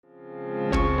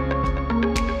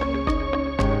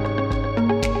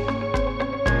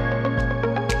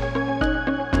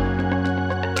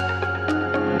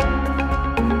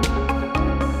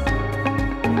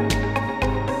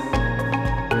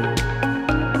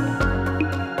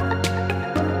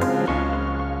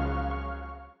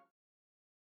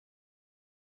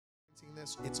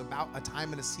It's about a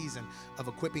time and a season of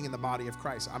equipping in the body of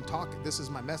Christ. This is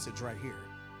my message right here.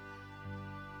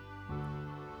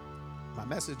 My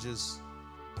message is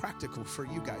practical for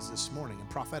you guys this morning and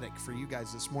prophetic for you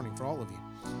guys this morning, for all of you.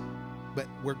 But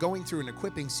we're going through an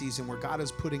equipping season where God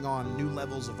is putting on new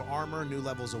levels of armor, new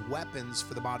levels of weapons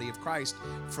for the body of Christ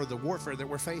for the warfare that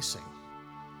we're facing.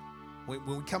 When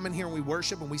we come in here and we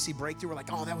worship and we see breakthrough, we're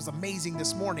like, oh, that was amazing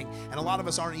this morning. And a lot of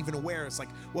us aren't even aware. It's like,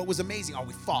 what was amazing? Oh,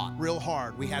 we fought real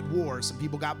hard. We had wars. Some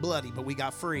people got bloody, but we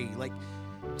got free. Like,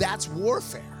 that's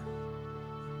warfare.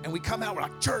 And we come out, we're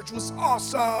like, church was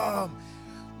awesome.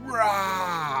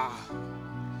 Rah!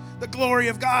 The glory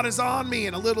of God is on me,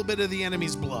 and a little bit of the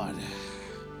enemy's blood.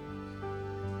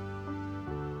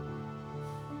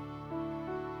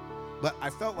 But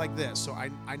I felt like this. So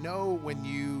I know when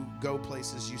you go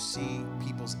places, you see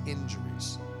people's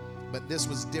injuries. But this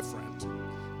was different.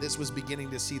 This was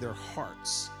beginning to see their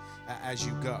hearts as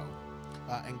you go.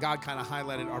 And God kind of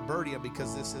highlighted Arbertia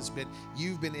because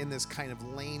you've been in this kind of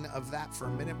lane of that for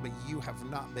a minute, but you have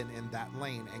not been in that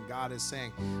lane. And God is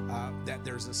saying that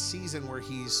there's a season where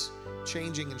he's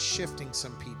changing and shifting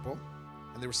some people.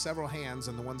 And there were several hands,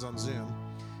 and the ones on Zoom,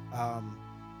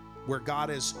 where God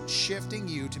is shifting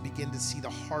you to begin to see the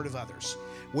heart of others.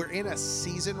 We're in a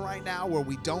season right now where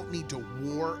we don't need to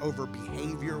war over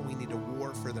behavior. We need to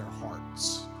war for their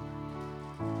hearts.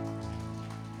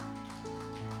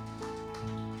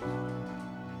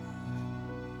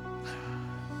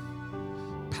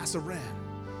 Pastor Ren.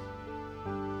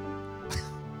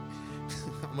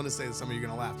 I'm going to say this, some of you are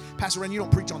going to laugh. Pastor Ren, you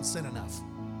don't preach on sin enough.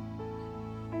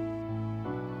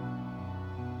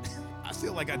 I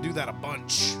feel like I do that a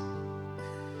bunch.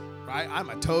 Right? I'm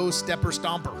a toe stepper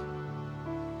stomper.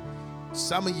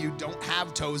 Some of you don't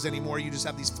have toes anymore. You just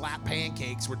have these flat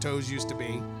pancakes where toes used to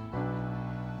be.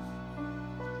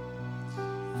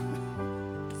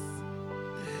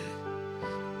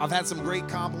 I've had some great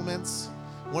compliments.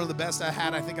 One of the best I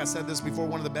had, I think I said this before,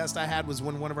 one of the best I had was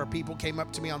when one of our people came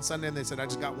up to me on Sunday and they said, I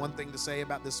just got one thing to say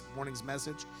about this morning's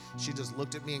message. She just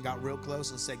looked at me and got real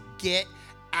close and said, get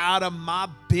out of my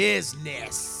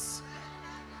business.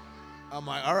 I'm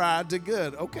like, all right, I did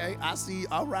good. Okay, I see.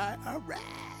 All right.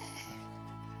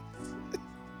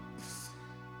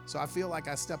 So I feel like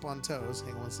I step on toes.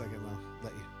 Hang on 1 second, I'll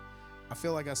let you. I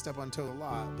feel like I step on toes a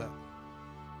lot, but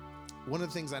one of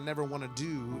the things I never want to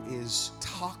do is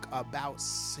talk about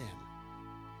sin,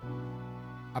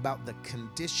 about the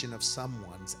condition of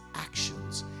someone's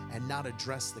actions, and not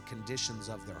address the conditions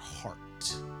of their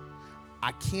heart.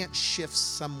 I can't shift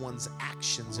someone's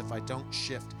actions if I don't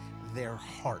shift their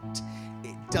heart.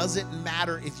 It doesn't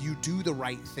matter if you do the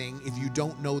right thing if you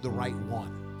don't know the right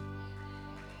one.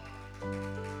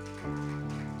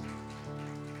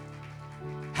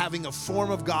 Having a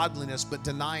form of godliness but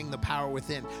denying the power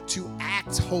within. To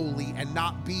act holy and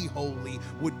not be holy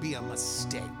would be a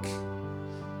mistake.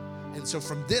 And so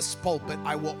from this pulpit,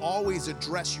 I will always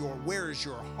address where is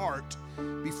your heart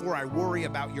before I worry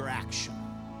about your action.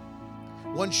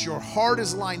 Once your heart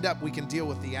is lined up, we can deal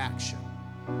with the action.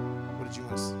 What did you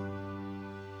want to say?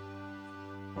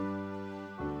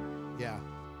 Yeah.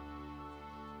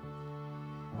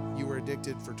 You were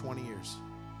addicted for 20 years.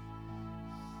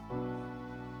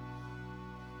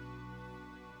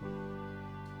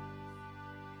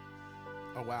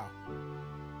 Oh, wow.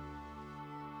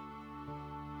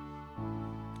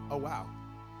 Oh, wow.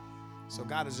 So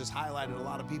God has just highlighted a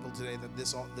lot of people today that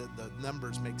the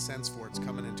numbers make sense for. It's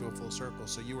coming into a full circle.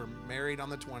 So you were married on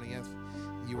the 20th.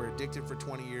 You were addicted for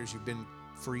 20 years. You've been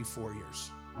free 4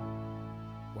 years.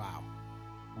 Wow.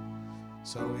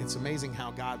 So it's amazing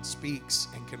how God speaks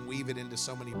and can weave it into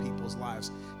so many people's lives.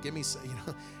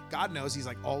 God knows. He's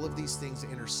like, all of these things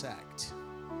intersect.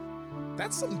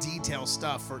 That's some detailed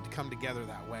stuff for it to come together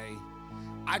that way.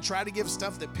 I try to give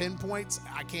stuff that pinpoints.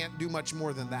 I can't do much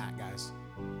more than that, guys.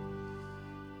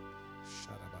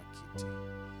 Shut up, Kitty.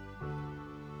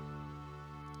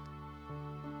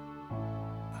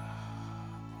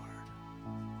 Lord.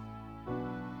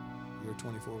 You were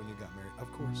 24 when you got married. Of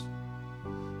course.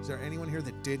 Is there anyone here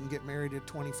that didn't get married at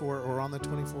 24 or on the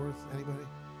 24th? Anybody?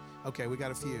 Okay, we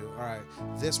got a few. All right.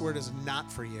 This word is not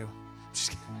for you.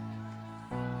 Just kidding.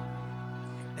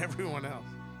 Everyone else.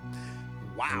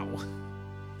 Wow.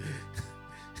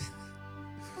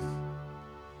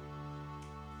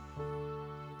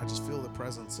 I just feel the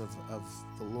presence of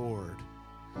the Lord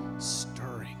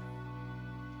stirring.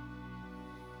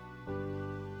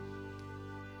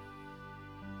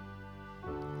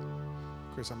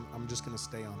 Chris, I'm just going to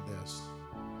stay on this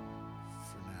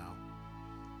for now.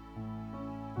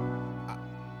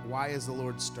 Why is the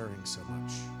Lord stirring so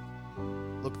much?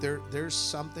 Look, there's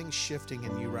something shifting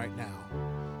in you right now.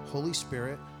 Holy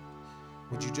Spirit,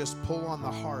 would you just pull on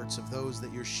the hearts of those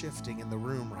that you're shifting in the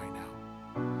room right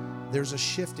now? There's a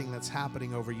shifting that's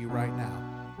happening over you right now.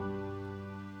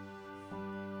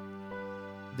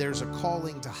 There's a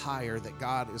calling to higher that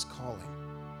God is calling.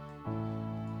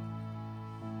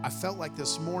 I felt like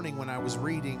this morning when I was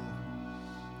reading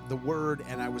the Word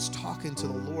and I was talking to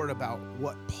the Lord about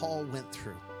what Paul went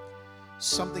through,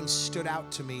 something stood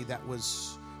out to me that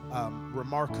was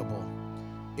remarkable.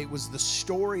 It was the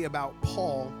story about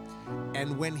Paul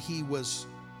and when he was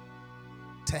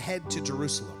to head to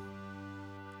Jerusalem.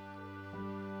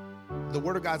 The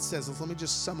Word of God says, let me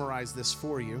just summarize this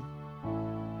for you.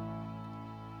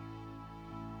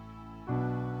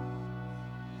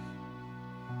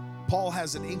 Paul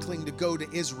has an inkling to go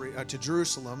to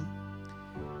Jerusalem,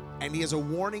 and he has a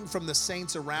warning from the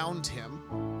saints around him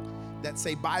that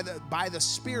say, by the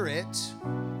Spirit,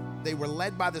 they were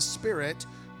led by the Spirit,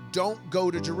 don't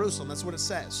go to Jerusalem. That's what it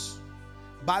says.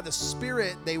 By the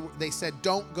Spirit, they said,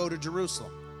 don't go to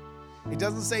Jerusalem. It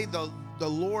doesn't say the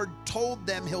Lord told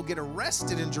them he'll get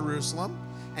arrested in Jerusalem,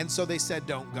 and so they said,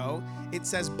 don't go. It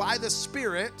says, by the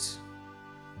Spirit,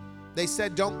 they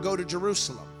said, don't go to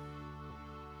Jerusalem.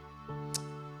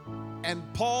 And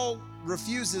Paul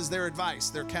refuses their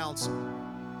advice, their counsel.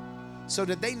 So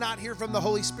did they not hear from the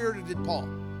Holy Spirit, or did Paul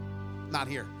not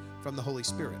hear from the Holy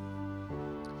Spirit?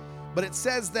 But it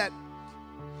says that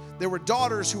there were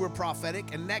daughters who were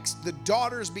prophetic, and next the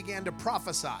daughters began to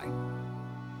prophesy.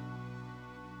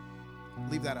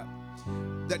 Leave that up.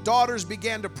 The daughters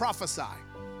began to prophesy.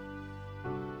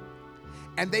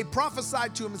 And they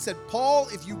prophesied to him and said, Paul,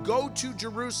 if you go to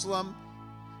Jerusalem,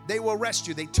 they will arrest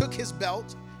you. They took his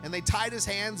belt and they tied his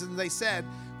hands, and they said,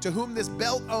 to whom this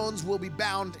belt owns will be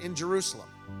bound in Jerusalem.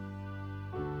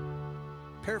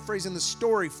 Paraphrasing the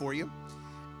story for you.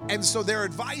 And so their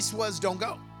advice was, don't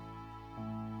go.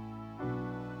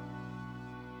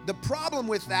 The problem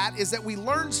with that is that we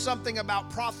learned something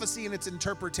about prophecy and its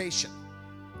interpretation.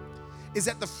 Is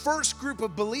that the first group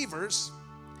of believers,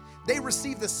 they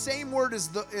received the same word as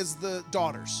the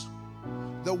daughters.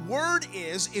 The word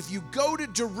is, if you go to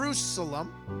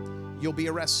Jerusalem, you'll be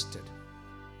arrested.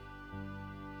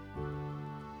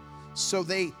 So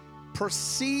they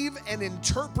perceive and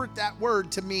interpret that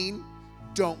word to mean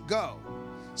don't go.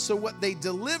 So what they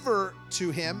deliver to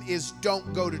him is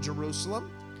don't go to Jerusalem.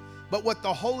 But what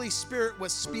the Holy Spirit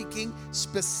was speaking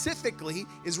specifically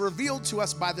is revealed to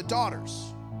us by the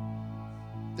daughters.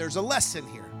 There's a lesson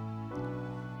here.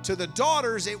 To the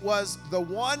daughters, it was the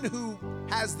one who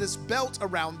has this belt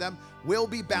around them will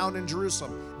be bound in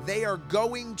Jerusalem. They are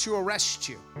going to arrest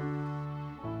you.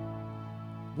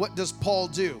 What does Paul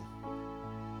do?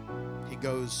 He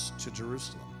goes to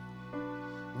Jerusalem.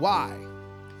 Why?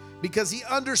 Because he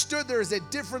understood there is a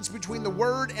difference between the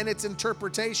word and its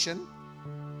interpretation.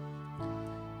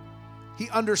 He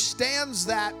understands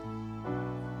that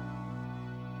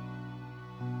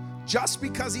just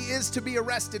because he is to be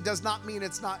arrested does not mean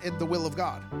it's not in the will of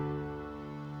God.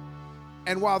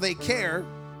 And while they care,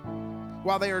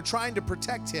 while they are trying to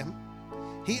protect him,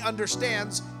 he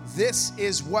understands this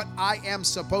is what I am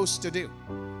supposed to do.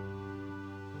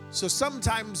 So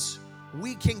sometimes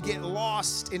we can get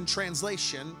lost in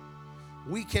translation.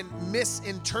 We can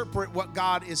misinterpret what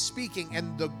God is speaking,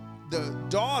 and the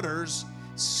daughters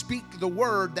speak the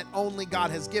word that only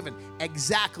God has given,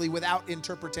 exactly without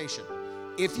interpretation.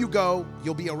 If you go,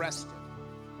 you'll be arrested.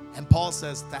 And Paul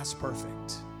says, that's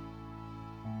perfect.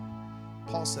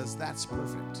 Paul says, that's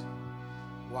perfect.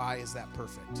 Why is that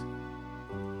perfect?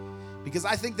 Because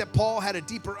I think that Paul had a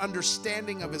deeper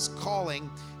understanding of his calling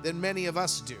than many of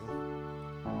us do.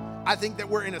 I think that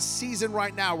we're in a season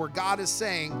right now where God is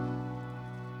saying,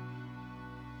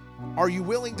 are you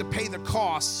willing to pay the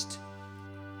cost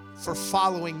for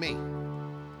following me?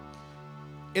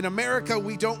 In America,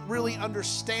 we don't really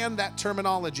understand that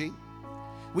terminology.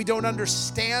 We don't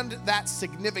understand that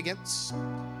significance.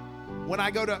 When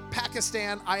I go to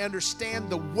Pakistan, I understand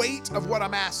the weight of what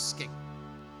I'm asking.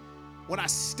 When I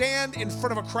stand in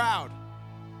front of a crowd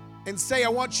and say, I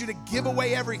want you to give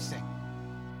away everything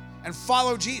and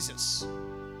follow Jesus,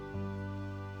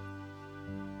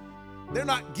 they're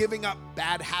not giving up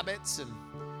bad habits and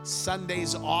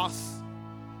Sundays off.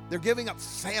 They're giving up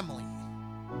family.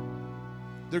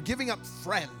 They're giving up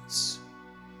friends.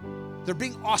 They're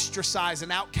being ostracized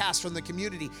and outcast from the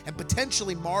community and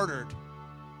potentially martyred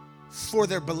for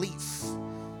their belief.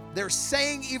 They're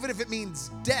saying, even if it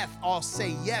means death, I'll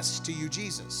say yes to you,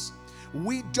 Jesus.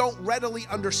 We don't readily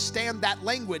understand that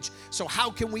language, so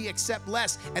how can we accept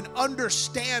less and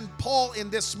understand Paul in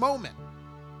this moment?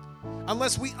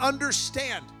 Unless we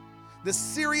understand the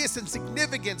serious and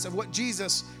significance of what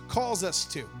Jesus calls us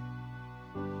to.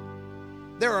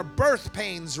 There are birth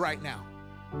pains right now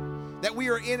that we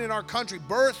are in our country,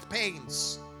 birth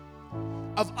pains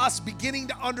of us beginning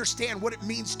to understand what it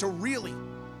means to really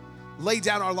lay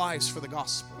down our lives for the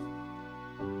gospel.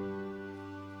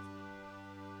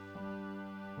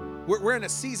 We're in a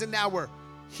season now where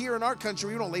here in our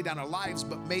country, we don't lay down our lives,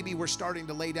 but maybe we're starting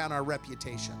to lay down our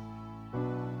reputation.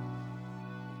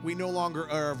 We no longer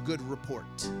are of good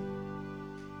report.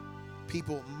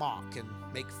 People mock and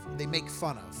make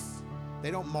fun of.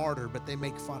 They don't martyr, but they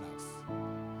make fun of.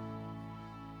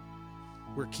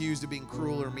 We're accused of being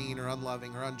cruel or mean or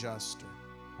unloving or unjust.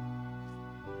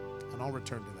 And I'll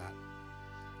return to that.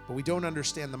 But we don't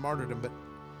understand the martyrdom. But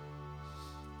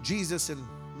Jesus in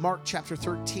Mark chapter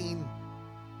 13,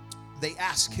 they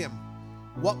ask him,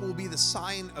 what will be the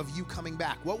sign of you coming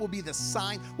back? What will be the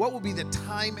sign? What will be the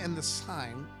time and the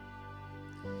sign?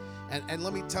 And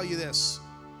let me tell you this.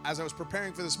 As I was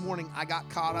preparing for this morning, I got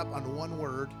caught up on one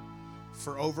word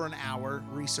for over an hour,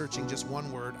 researching just one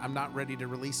word. I'm not ready to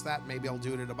release that. Maybe I'll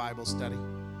do it at a Bible study.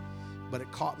 But it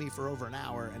caught me for over an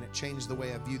hour, and it changed the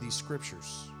way I view these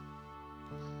scriptures.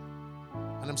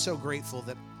 And I'm so grateful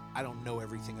that I don't know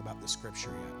everything about the scripture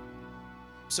yet.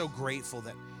 I'm so grateful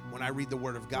that when I read the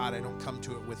Word of God, I don't come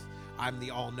to it with, I'm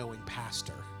the all-knowing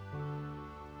pastor.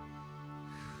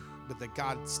 But that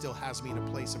God still has me in a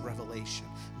place of revelation.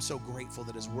 I'm so grateful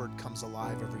that His Word comes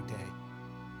alive every day.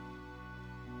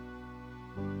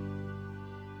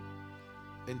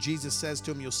 And Jesus says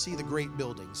to him, you'll see the great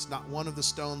buildings. Not one of the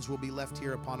stones will be left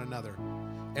here upon another.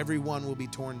 Every one will be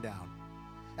torn down.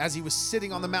 As he was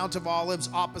sitting on the Mount of Olives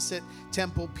opposite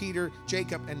temple, Peter,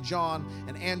 Jacob, and John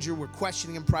and Andrew were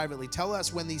questioning him privately. Tell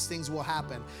us when these things will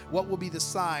happen. What will be the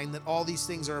sign that all these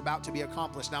things are about to be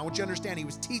accomplished? Now, I want you to understand, he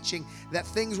was teaching that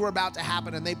things were about to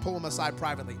happen, and they pull him aside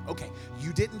privately. Okay,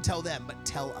 you didn't tell them, but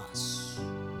tell us.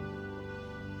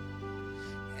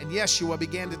 And Yeshua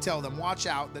began to tell them, watch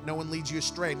out that no one leads you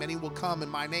astray. Many will come in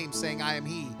my name, saying, I am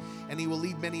he, and he will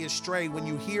lead many astray. When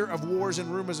you hear of wars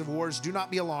and rumors of wars, do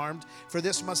not be alarmed, for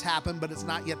this must happen, but it's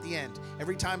not yet the end.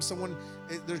 Every time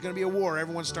there's going to be a war,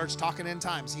 everyone starts talking end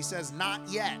times. He says, not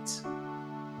yet.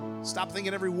 Stop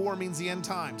thinking every war means the end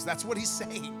times. That's what he's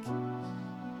saying.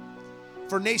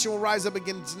 For nation will rise up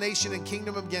against nation and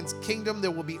kingdom against kingdom.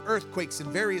 There will be earthquakes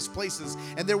in various places,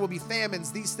 and there will be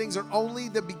famines. These things are only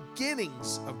the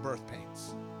beginnings of birth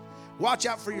pains. Watch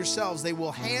out for yourselves. They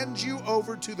will hand you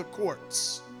over to the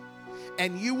courts,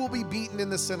 and you will be beaten in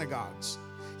the synagogues.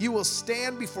 You will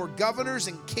stand before governors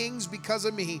and kings because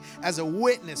of me as a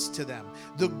witness to them.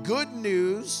 The good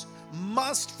news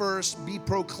must first be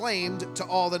proclaimed to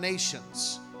all the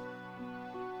nations.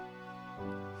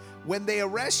 When they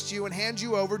arrest you and hand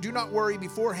you over, do not worry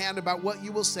beforehand about what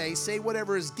you will say. Say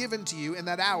whatever is given to you in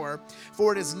that hour,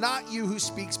 for it is not you who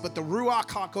speaks, but the Ruach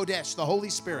HaKodesh, the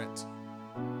Holy Spirit.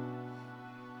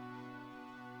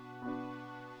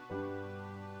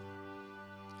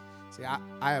 See,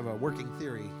 I have a working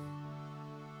theory.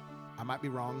 I might be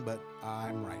wrong, but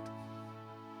I'm right.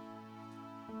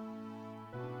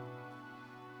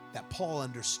 That Paul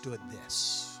understood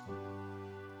this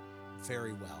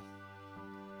very well.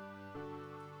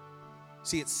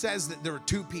 See, it says that there were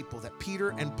two people, that Peter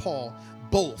and Paul,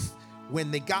 both, when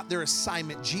they got their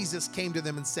assignment, Jesus came to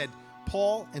them and said,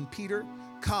 Paul and Peter,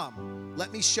 come,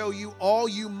 let me show you all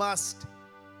you must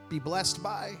be blessed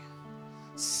by.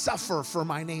 Suffer for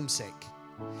my name's sake.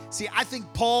 See, I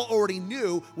think Paul already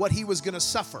knew what he was going to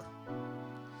suffer.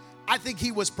 I think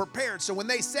he was prepared. So when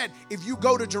they said, if you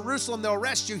go to Jerusalem, they'll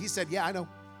arrest you, he said, yeah, I know.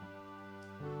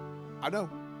 I know.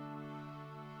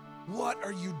 What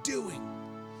are you doing?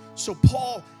 So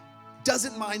Paul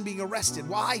doesn't mind being arrested.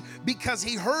 Why? Because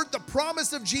he heard the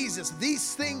promise of Jesus.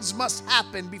 These things must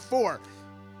happen before.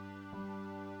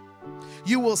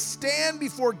 You will stand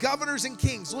before governors and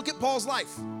kings. Look at Paul's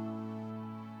life.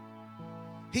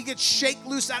 He gets shake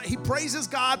loose out. He praises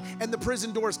God, and the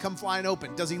prison doors come flying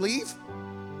open. Does he leave?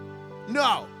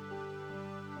 No.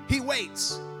 He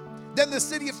waits. Then the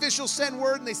city officials send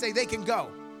word, and they say they can go.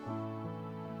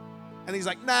 And he's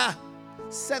like, nah.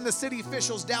 Send the city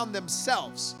officials down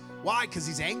themselves. Why? Because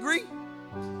he's angry?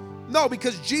 No,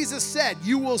 because Jesus said,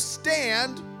 you will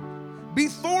stand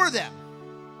before them.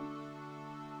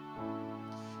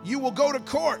 You will go to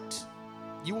court.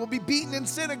 You will be beaten in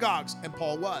synagogues. And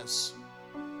Paul was.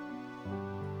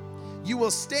 You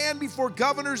will stand before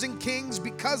governors and kings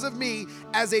because of me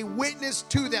as a witness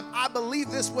to them. I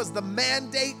believe this was the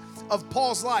mandate of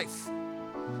Paul's life.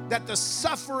 That the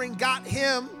suffering got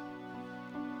him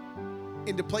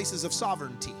into places of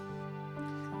sovereignty,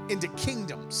 into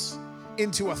kingdoms,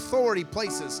 into authority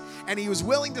places, and he was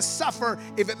willing to suffer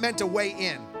if it meant a way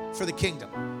in for the kingdom.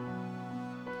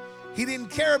 He didn't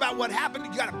care about what happened.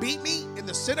 You got to beat me in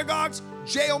the synagogues,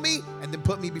 jail me, and then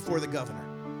put me before the governor.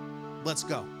 Let's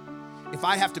go. If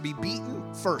I have to be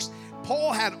beaten, first.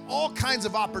 Paul had all kinds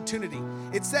of opportunity.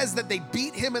 It says that they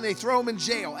beat him and they throw him in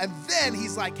jail. And then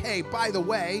he's like, hey, by the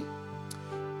way,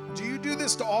 do you do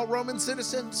this to all Roman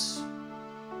citizens?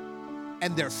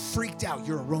 And they're freaked out.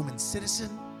 You're a Roman citizen?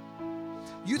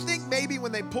 You think maybe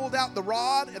when they pulled out the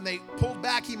rod and they pulled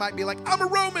back, he might be like, I'm a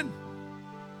Roman.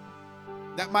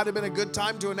 That might have been a good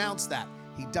time to announce that.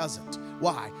 He doesn't.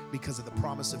 Why? Because of the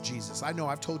promise of Jesus. I know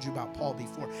I've told you about Paul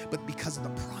before, but because of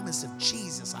the promise of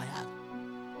Jesus, I have.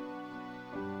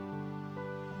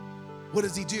 What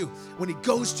does he do? When he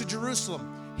goes to Jerusalem,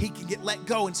 he can get let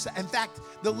go. In fact,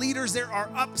 the leaders there are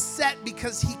upset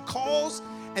because he calls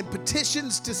and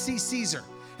petitions to see Caesar.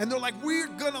 And they're like, we're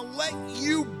going to let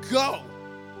you go.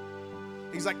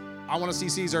 He's like, I want to see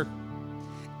Caesar.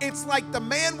 It's like the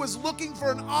man was looking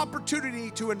for an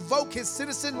opportunity to invoke his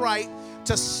citizen right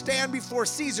to stand before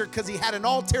Caesar because he had an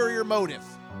ulterior motive.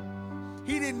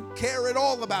 He didn't care at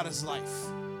all about his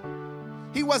life.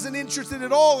 He wasn't interested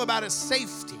at all about his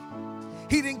safety.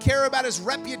 He didn't care about his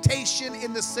reputation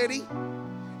in the city.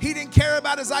 He didn't care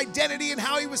about his identity and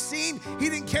how he was seen. He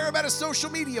didn't care about his social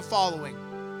media following.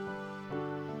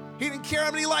 He didn't care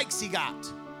how many likes he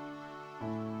got.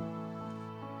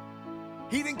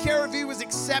 He didn't care if he was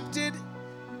accepted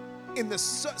in the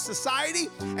society,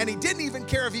 and he didn't even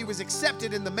care if he was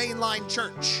accepted in the mainline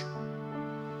church.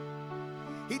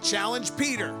 He challenged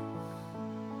Peter.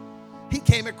 He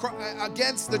came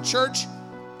against the church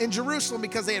in Jerusalem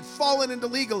because they had fallen into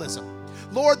legalism.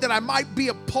 Lord, that I might be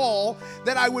a Paul,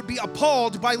 that I would be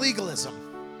appalled by legalism.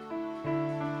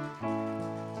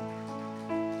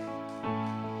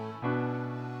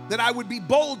 That I would be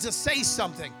bold to say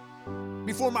something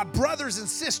before my brothers and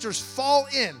sisters fall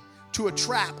in to a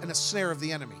trap and a snare of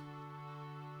the enemy.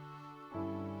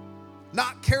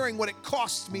 Not caring what it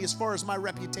costs me as far as my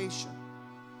reputation,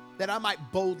 that I might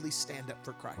boldly stand up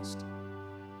for Christ.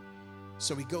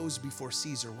 So he goes before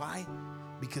Caesar. Why?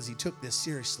 Because he took this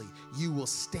seriously. You will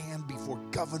stand before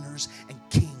governors and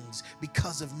kings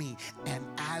because of me, and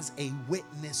as a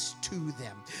witness to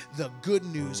them. The good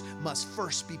news must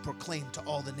first be proclaimed to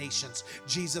all the nations.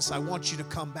 Jesus, I want you to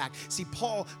come back. See,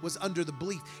 Paul was under the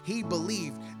belief, he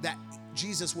believed that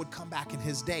Jesus would come back in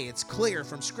his day. It's clear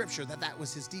from Scripture that that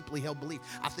was his deeply held belief.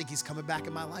 I think he's coming back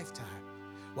in my lifetime.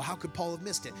 Well, how could Paul have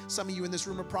missed it? Some of you in this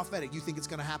room are prophetic. You think it's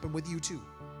going to happen with you too.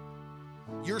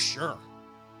 You're sure.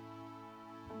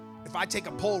 If I take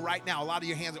a poll right now, a lot of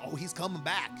your hands are, oh, he's coming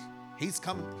back. He's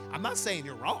coming. I'm not saying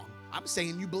you're wrong. I'm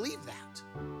saying you believe that.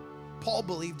 Paul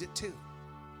believed it too.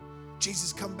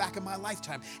 Jesus come back in my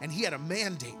lifetime, and he had a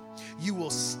mandate. You will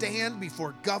stand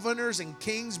before governors and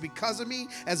kings because of me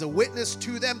as a witness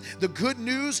to them. The good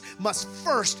news must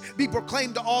first be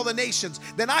proclaimed to all the nations.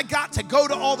 Then I got to go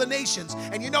to all the nations.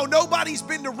 And you know, nobody's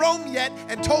been to Rome yet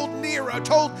and told Nero,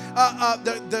 told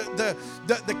the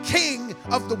king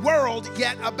of the world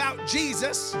yet about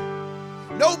Jesus.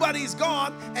 Nobody's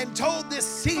gone and told this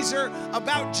Caesar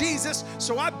about Jesus,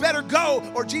 so I better go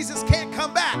or Jesus can't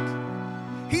come back.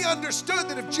 He understood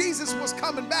that if Jesus was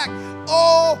coming back,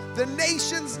 all the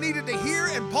nations needed to hear,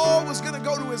 and Paul was going to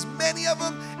go to as many of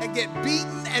them and get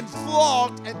beaten and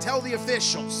flogged and tell the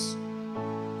officials.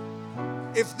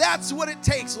 If that's what it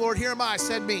takes, Lord, here am I,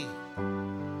 send me.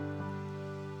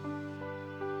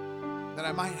 That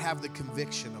I might have the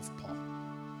conviction of Paul.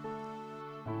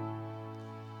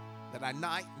 That I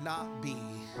might not be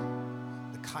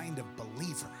the kind of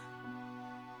believer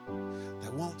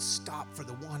that won't stop for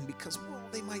the one because, well,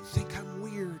 they might think I'm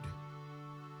weird.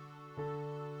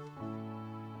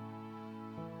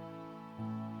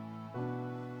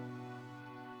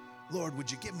 Lord,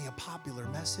 would you give me a popular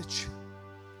message?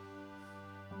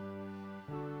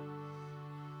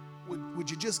 Would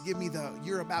you just give me the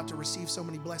you're about to receive so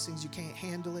many blessings you can't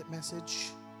handle it message?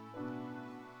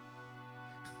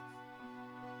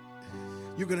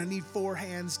 You're going to need 4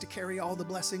 hands to carry all the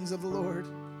blessings of the Lord.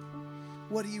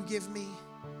 What do you give me?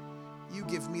 You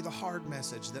give me the hard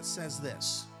message that says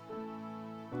this.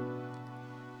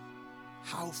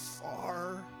 How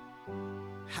far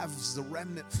has the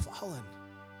remnant fallen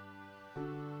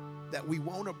that we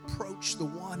won't approach the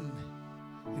one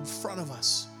in front of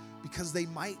us because they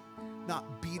might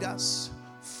not beat us,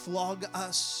 flog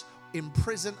us,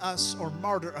 imprison us, or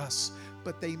martyr us,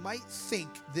 but they might think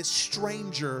this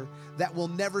stranger that we'll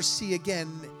never see again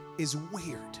is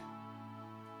weird.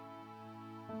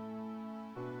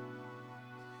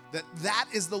 That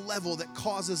is the level that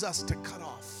causes us to cut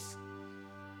off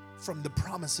from the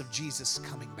promise of Jesus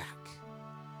coming back.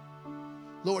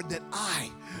 Lord, that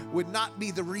I would not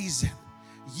be the reason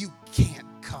you can't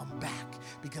come back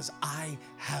because I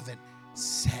haven't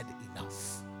said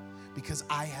enough, because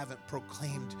I haven't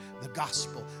proclaimed the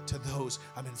gospel to those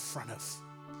I'm in front of.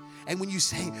 And when you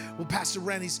say, well, Pastor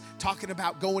Rennie's talking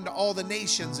about going to all the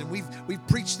nations, and we've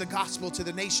preached the gospel to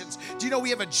the nations. Do you know we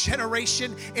have a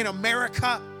generation in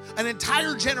America, an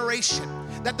entire generation,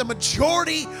 that the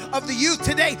majority of the youth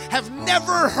today have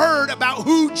never heard about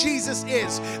who Jesus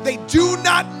is. They do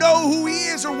not know who he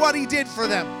is or what he did for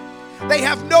them. They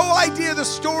have no idea the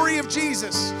story of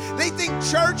Jesus. They think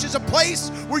church is a place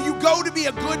where you go to be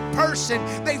a good person.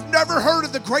 They've never heard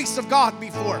of the grace of God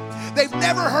before. They've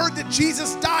never heard that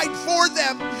Jesus died for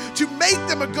them to make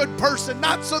them a good person,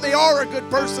 not so they are a good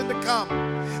person to come.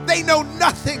 They know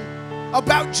nothing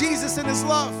about Jesus and his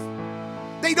love.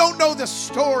 They don't know the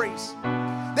stories.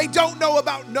 They don't know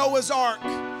about Noah's Ark.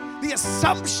 The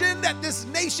assumption that this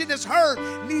nation has heard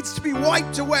needs to be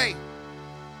wiped away,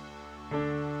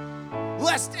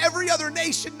 lest every other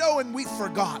nation know and we've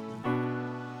forgotten.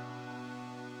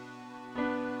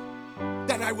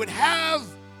 That I would have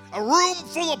a room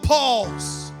full of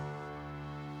Pauls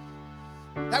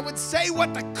that would say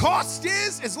what the cost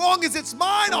is. As long as it's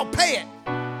mine, I'll pay it.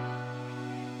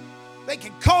 They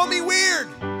can call me weird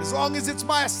as long as it's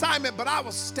my assignment, but I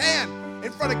will stand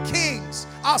in front of kings.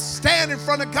 I'll stand in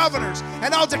front of governors,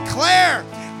 and I'll declare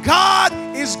God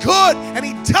is good and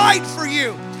he died for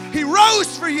you. He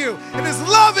rose for you, and his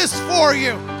love is for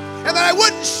you. And that I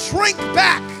wouldn't shrink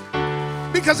back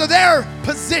because of their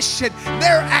position,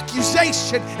 their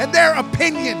accusation, and their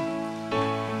opinion.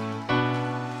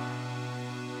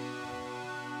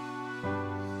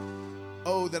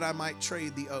 Oh, that I might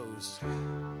trade the O's,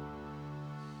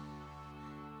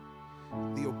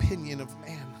 the opinion of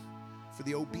man, for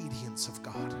the obedience of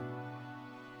God.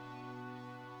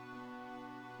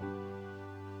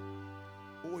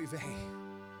 Oy vey.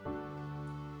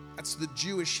 That's the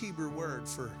Jewish Hebrew word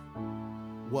for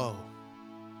woe.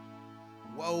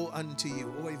 Woe unto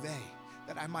you, oy vey,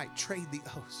 that I might trade the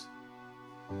oaths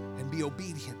and be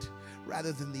obedient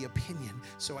rather than the opinion,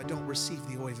 so I don't receive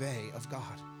the oy vey of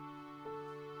God.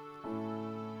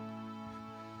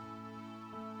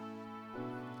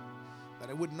 That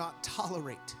I would not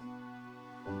tolerate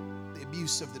the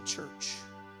abuse of the church.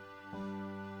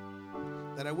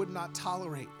 That I would not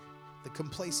tolerate the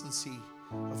complacency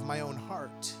of my own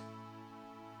heart.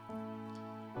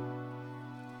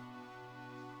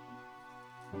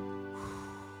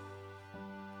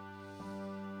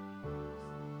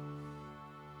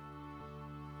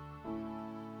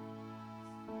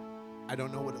 I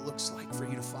don't know what it looks like for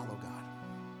you to follow God.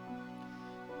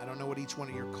 I don't know what each one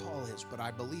of your call is, but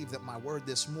I believe that my word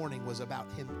this morning was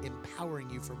about him empowering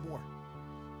you for more.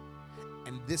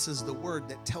 And this is the word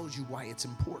that tells you why it's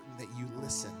important that you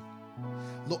listen.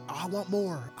 Look, I want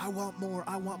more. I want more.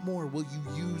 I want more. Will you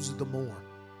use the more?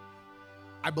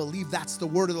 I believe that's the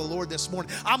word of the Lord this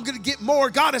morning. I'm going to get more.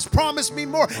 God has promised me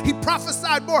more. He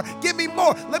prophesied more. Give me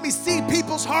more. Let me see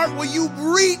people's heart. Will you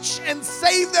reach and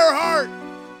save their heart?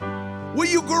 Will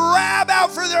you grab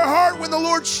out for their heart when the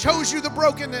Lord shows you the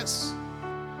brokenness?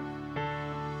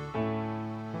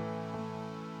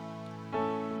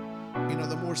 You know,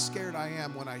 the more scared I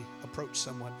am when I approach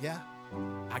someone, yeah,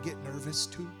 I get nervous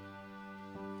too.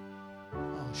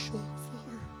 Oh, sure,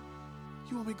 Father.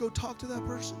 You want me to go talk to that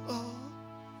person? Oh.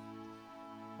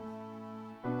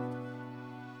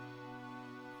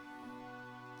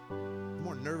 The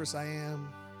more nervous I am,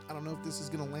 I don't know if this is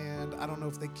going to land. I don't know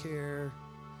if they care.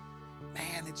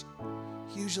 Man, it's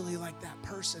usually like that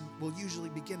person will usually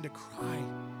begin to cry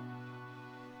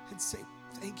and say,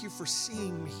 thank you for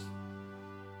seeing me.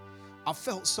 I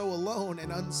felt so alone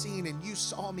and unseen, and you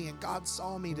saw me, and God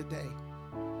saw me today.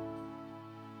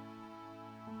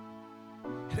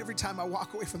 And every time I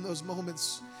walk away from those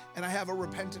moments and I have a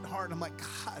repentant heart, I'm like,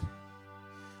 God,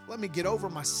 let me get over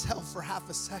myself for half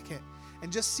a second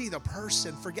and just see the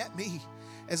person. Forget me.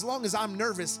 As long as I'm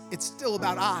nervous, it's still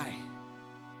about I.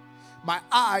 My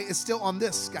eye is still on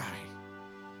this guy.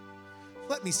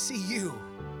 Let me see you.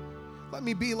 Let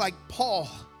me be like Paul,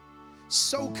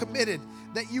 so committed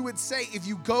that you would say, if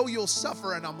you go, you'll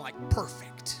suffer. And I'm like,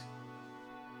 perfect.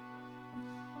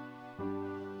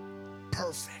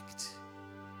 Perfect.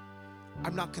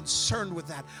 I'm not concerned with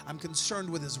that. I'm concerned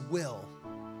with his will.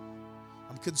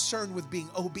 I'm concerned with being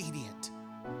obedient.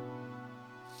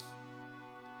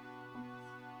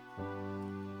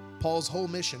 Paul's whole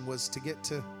mission was to get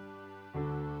to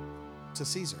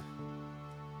Caesar.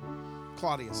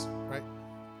 Claudius, right?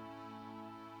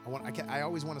 I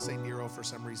always want to say Nero for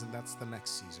some reason. That's the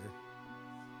next Caesar.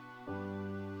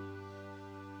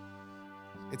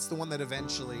 It's the one that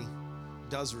eventually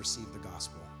does receive the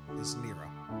gospel, is Nero.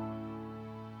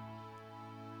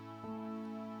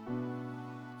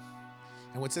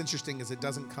 And what's interesting is it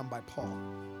doesn't come by Paul.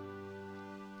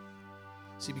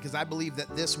 See, because I believe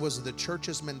that this was the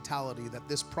church's mentality, that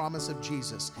this promise of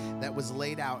Jesus that was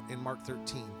laid out in Mark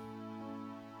 13,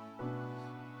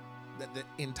 that the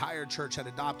entire church had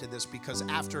adopted this, because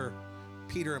after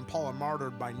Peter and Paul are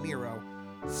martyred by Nero,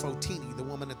 Fotini, the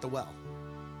woman at the well,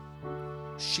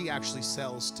 she actually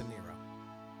sells to Nero.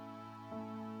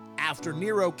 After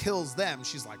Nero kills them,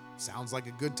 she's like, sounds like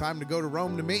a good time to go to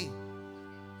Rome to me.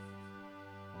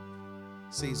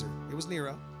 Caesar. It was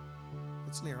Nero.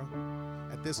 It's Nero.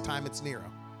 At this time, it's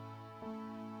Nero.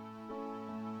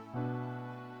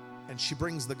 And she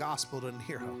brings the gospel to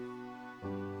Nero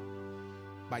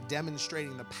by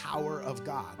demonstrating the power of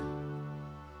God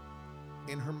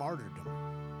in her martyrdom.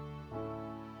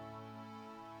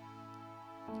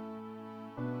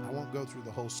 I won't go through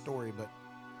the whole story, but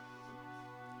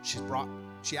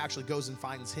she actually goes and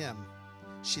finds him.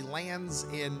 She lands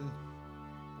in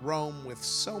Rome with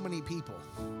so many people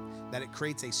that it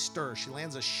creates a stir. She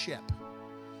lands a ship.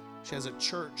 She has a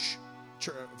church.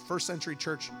 First century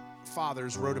church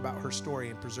fathers wrote about her story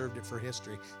and preserved it for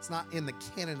history. It's not in the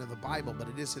canon of the Bible, but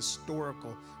it is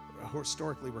historically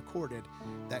recorded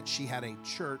that she had a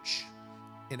church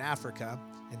in Africa,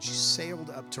 and she sailed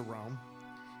up to Rome,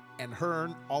 and her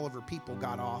and all of her people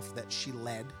got off that she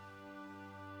led,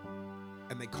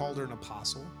 and they called her an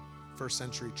apostle. First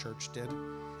century church did.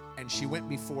 And she went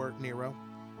before Nero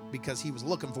because he was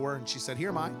looking for her, and she said, here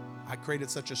am I. I created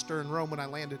such a stir in Rome when I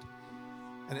landed.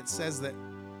 And it says that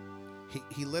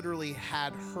he literally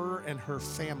had her and her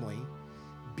family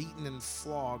beaten and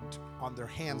flogged on their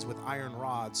hands with iron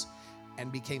rods,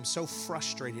 and became so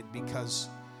frustrated because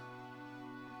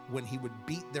when he would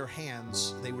beat their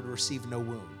hands, they would receive no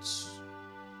wounds.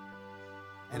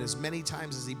 And as many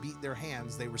times as he beat their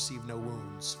hands, they received no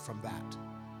wounds from that.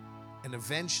 And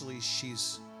eventually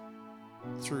she's,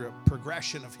 through a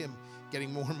progression of him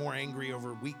getting more and more angry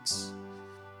over weeks,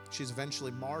 she's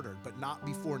eventually martyred, but not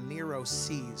before Nero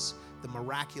sees the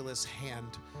miraculous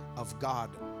hand of God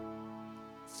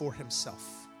for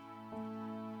himself.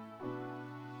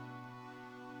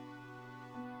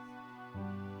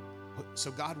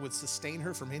 So God would sustain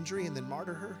her from injury and then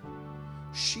martyr her.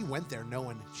 She went there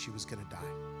knowing she was going to die.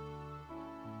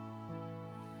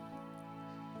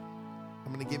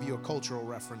 I'm going to give you a cultural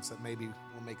reference that maybe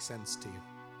will make sense to you.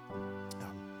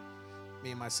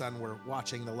 Me and my son were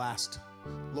watching the last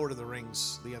Lord of the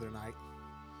Rings the other night.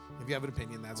 If you have an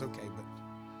opinion, that's okay, but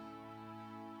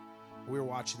we were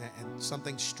watching it, and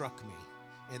something struck me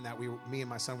in that me and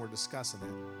my son were discussing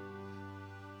it.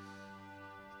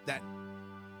 That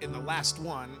in the last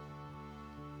one,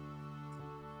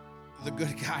 the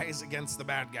good guys against the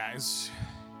bad guys,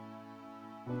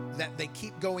 that they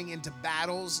keep going into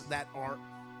battles that are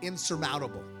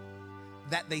insurmountable,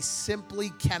 that they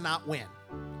simply cannot win.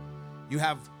 You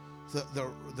have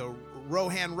the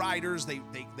Rohan riders, they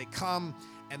come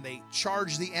and they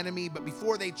charge the enemy, but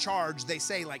before they charge, they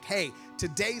say like, hey,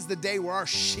 today's the day where our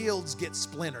shields get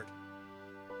splintered.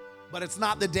 But it's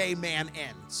not the day man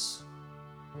ends.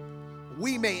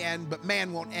 We may end, but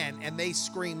man won't end, and they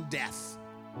scream death.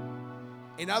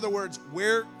 In other words,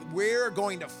 we're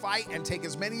going to fight and take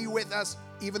as many of you with us,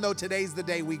 even though today's the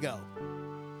day we go.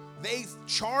 They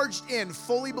charged in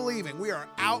fully believing we are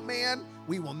outmanned,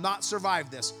 we will not survive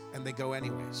this, and they go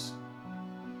anyways.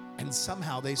 And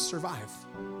somehow they survive.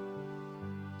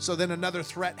 So then another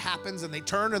threat happens, and they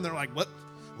turn and they're like, what?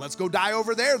 Let's go die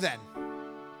over there then.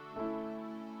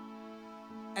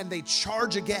 And they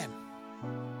charge again.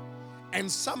 And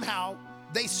somehow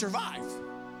they survive.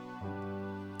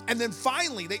 And then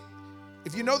finally,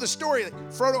 if you know the story,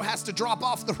 Frodo has to drop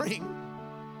off the ring.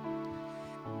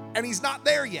 And he's not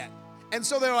there yet. And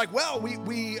so they're like, well,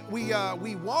 we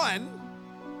won.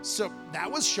 So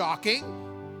that was shocking.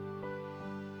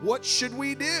 What should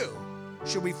we do?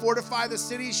 Should we fortify the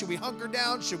city? Should we hunker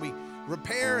down? Should we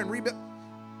repair and rebuild?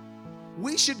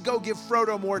 We should go give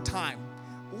Frodo more time.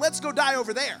 Let's go die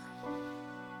over there.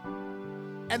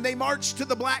 And they march to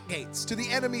the Black Gates, to the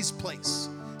enemy's place.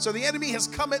 So the enemy has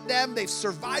come at them, they've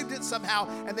survived it somehow,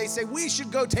 and they say, we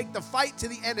should go take the fight to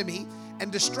the enemy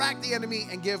and distract the enemy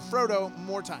and give Frodo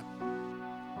more time.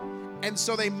 And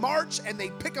so they march and they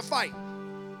pick a fight.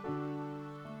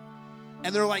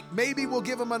 And they're like, maybe we'll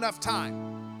give him enough time.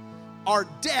 Our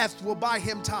death will buy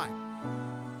him time.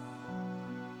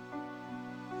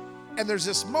 And there's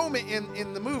this moment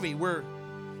in the movie where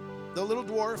the little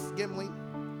dwarf, Gimli,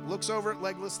 looks over at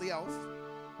Legolas the elf,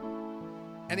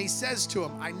 and he says to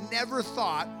him, I never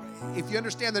thought, if you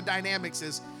understand the dynamics,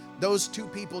 is those two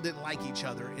people didn't like each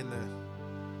other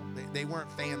they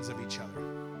weren't fans of each other.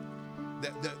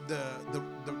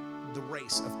 The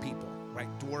race of people, right?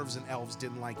 Dwarves and elves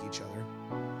didn't like each other.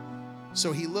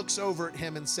 So he looks over at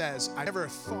him and says, I never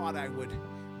thought I would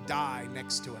die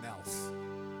next to an elf.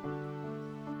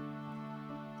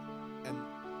 And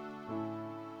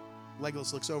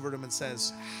Legolas looks over at him and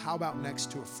says, how about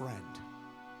next to a friend?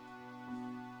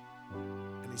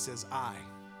 And he says, I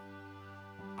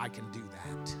can do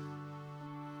that.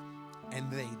 And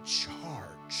they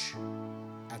charge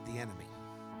at the enemy.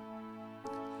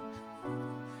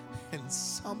 And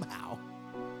somehow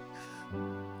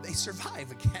they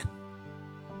survive again.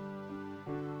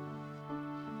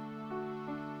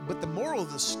 But the moral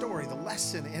of the story, the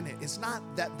lesson in it, is not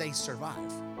that they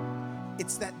survive.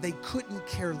 It's that they couldn't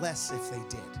care less if they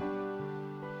did.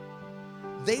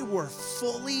 They were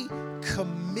fully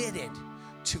committed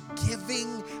to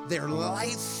giving their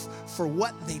life for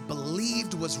what they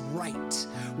believed was right.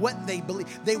 What they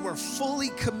believed. They were fully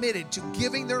committed to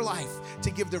giving their life to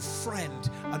give their friend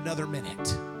another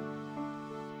minute.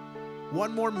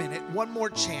 One more minute, one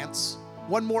more chance,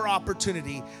 one more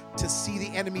opportunity to see the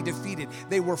enemy defeated.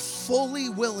 They were fully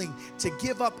willing to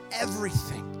give up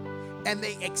everything, and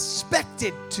they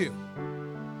expected to.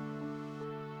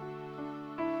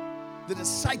 The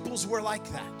disciples were like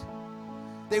that.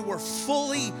 They were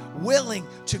fully willing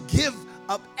to give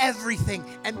up everything,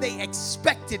 and they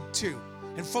expected to.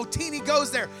 And Fotini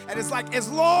goes there, and it's like, as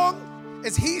long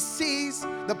as he sees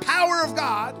the power of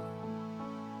God,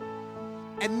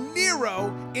 and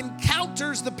Nero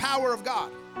encounters the power of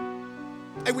God.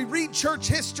 And we read church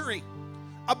history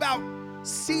about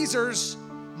Caesar's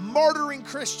martyring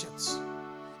Christians,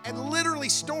 and literally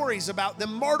stories about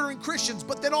them martyring Christians,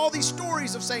 but then all these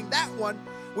stories of saying that one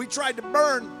we tried to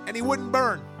burn and he wouldn't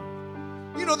burn.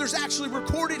 You know, there's actually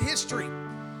recorded history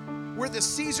where the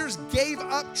Caesars gave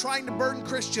up trying to burn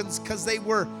Christians because they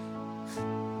were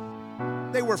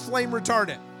flame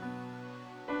retardant.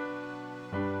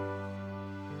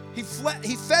 He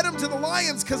fed them to the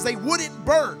lions because they wouldn't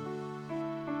burn.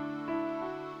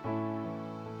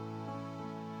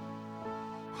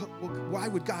 Well, why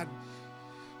would God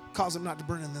cause them not to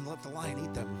burn and then let the lion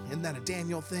eat them? Isn't that a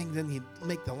Daniel thing? Then he'd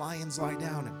make the lions lie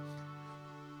down. And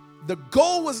the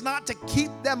goal was not to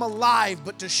keep them alive,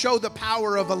 but to show the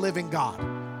power of a living God.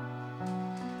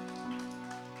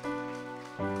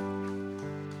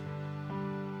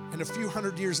 And a few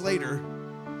hundred years later,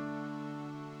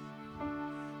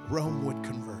 Rome would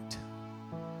convert,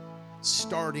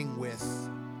 starting with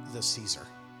the Caesar.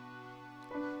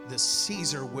 The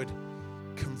Caesar would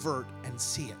convert and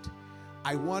see it.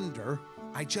 I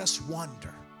just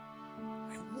wonder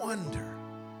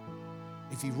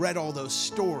if he read all those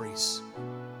stories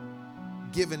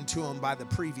given to him by the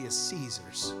previous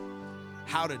Caesars,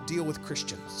 how to deal with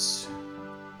Christians.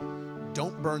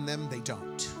 Don't burn them, they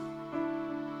don't.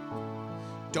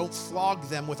 Don't flog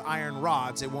them with iron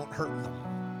rods, it won't hurt them.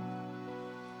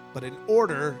 But in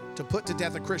order to put to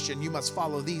death a Christian, you must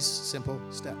follow these simple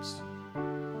steps.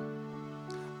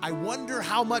 I wonder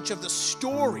how much of the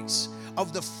stories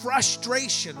of the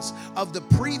frustrations of the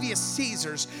previous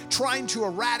Caesars trying to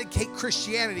eradicate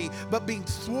Christianity, but being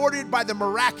thwarted by the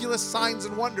miraculous signs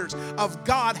and wonders of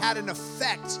God, had an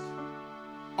effect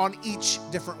on each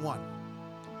different one,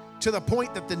 to the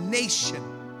point that the nation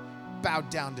bowed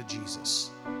down to Jesus.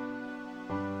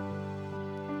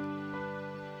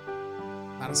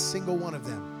 Not a single one of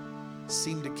them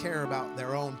seemed to care about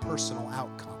their own personal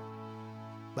outcome,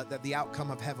 but that the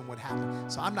outcome of heaven would happen.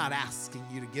 So I'm not asking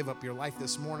you to give up your life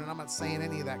this morning. I'm not saying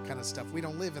any of that kind of stuff. We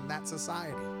don't live in that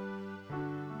society.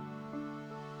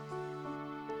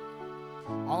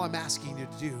 All I'm asking you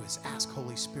to do is ask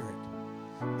Holy Spirit,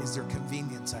 is there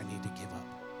convenience I need to give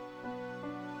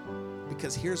up?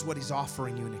 Because here's what he's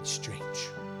offering you in exchange.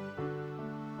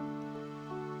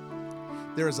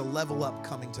 There is a level up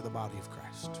coming to the body of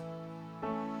Christ.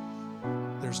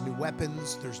 There's new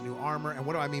weapons, there's new armor. And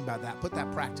what do I mean by that? Put that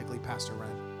practically, Pastor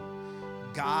Ren.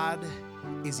 God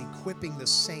is equipping the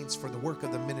saints for the work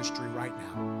of the ministry right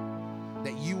now,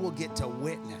 that you will get to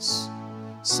witness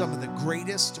some of the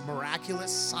greatest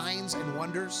miraculous signs and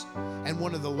wonders, and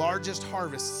one of the largest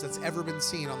harvests that's ever been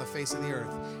seen on the face of the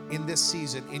earth in this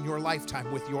season, in your lifetime,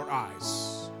 with your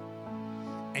eyes.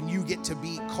 And you get to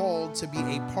be called to be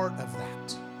a part of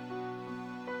that.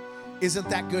 Isn't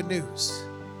that good news?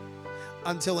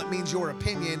 Until it means your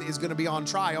opinion is going to be on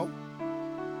trial.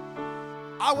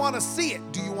 I want to see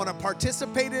it. Do you want to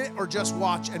participate in it or just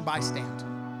watch and bystand?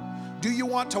 Do you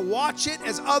want to watch it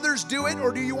as others do it,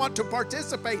 or do you want to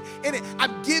participate in it?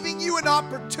 I'm giving you an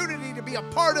opportunity to be a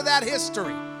part of that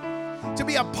history. to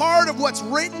be a part of what's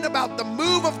written about the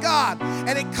move of God.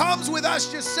 And it comes with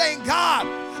us just saying, God,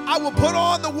 I will put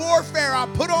on the warfare, I'll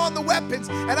put on the weapons,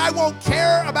 and I won't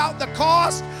care about the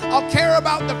cost. I'll care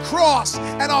about the cross,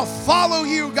 and I'll follow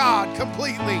you, God,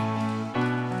 completely.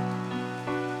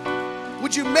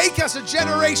 Would you make us a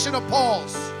generation of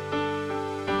Pauls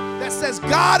that says,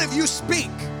 God, if you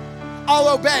speak, I'll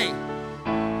obey.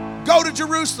 Go to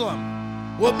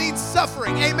Jerusalem. Well, it means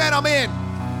suffering. Amen, I'm in.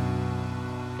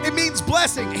 It means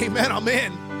blessing. Amen, I'm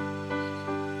in.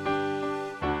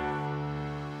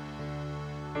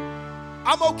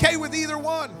 I'm okay with either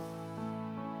one.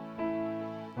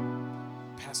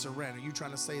 Pastor Ren, are you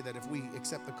trying to say that if we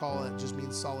accept the call, it just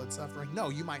means solid suffering? No,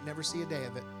 you might never see a day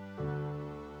of it.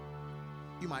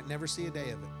 You might never see a day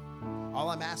of it. All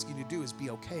I'm asking you to do is be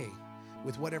okay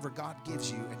with whatever God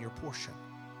gives you and your portion.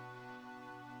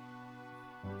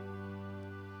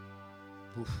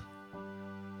 Oof.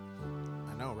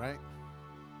 I know, right?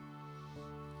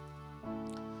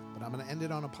 But I'm going to end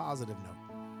it on a positive note.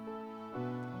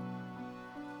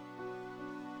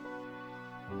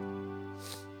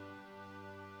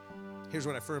 Here's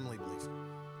what I firmly believe.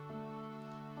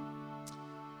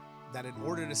 That in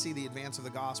order to see the advance of the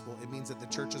gospel, it means that the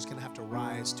church is going to have to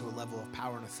rise to a level of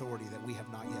power and authority that we have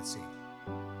not yet seen.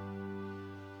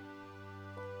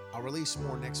 I'll release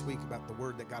more next week about the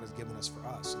word that God has given us for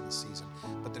us in this season.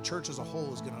 But the church as a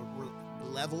whole is going to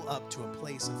level up to a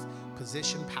place of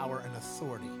position, power, and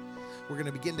authority. We're going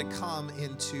to begin to come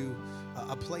into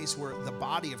a place where the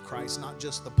body of Christ, not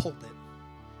just the pulpit,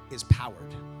 is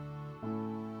powered,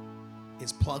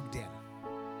 is plugged in,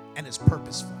 and is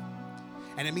purposeful.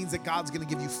 And it means that God's going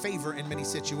to give you favor in many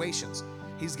situations.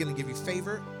 He's going to give you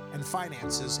favor and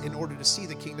finances in order to see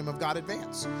the kingdom of God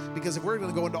advance. Because if we're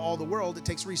going to go into all the world, it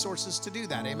takes resources to do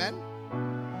that. Amen?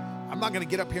 I'm not going to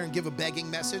get up here and give a begging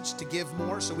message to give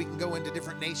more so we can go into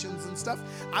different nations and stuff.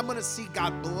 I'm going to see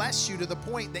God bless you to the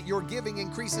point that your giving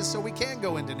increases so we can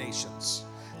go into nations.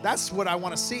 That's what I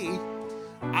want to see.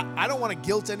 I don't want to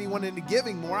guilt anyone into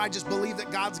giving more. I just believe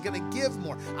that God's going to give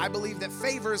more. I believe that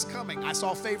favor is coming. I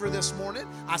saw favor this morning.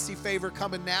 I see favor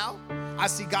coming now. I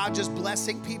see God just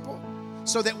blessing people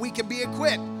so that we can be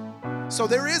equipped. So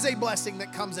there is a blessing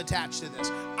that comes attached to this.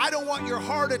 I don't want your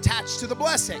heart attached to the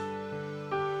blessing.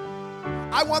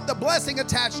 I want the blessing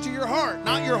attached to your heart,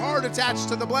 not your heart attached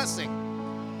to the blessing.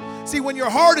 See, when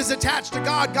your heart is attached to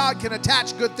God, God can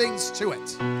attach good things to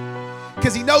it.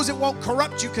 Because he knows it won't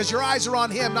corrupt you because your eyes are on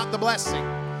him, not the blessing.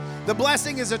 The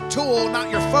blessing is a tool,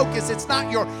 not your focus. It's not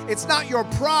your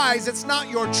prize. It's not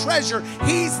your treasure.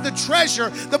 He's the treasure.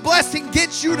 The blessing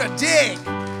gets you to dig.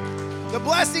 The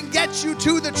blessing gets you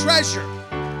to the treasure.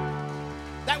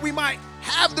 That we might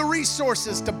have the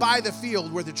resources to buy the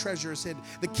field where the treasure is hidden.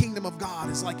 The kingdom of God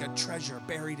is like a treasure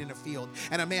buried in a field,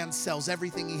 and a man sells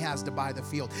everything he has to buy the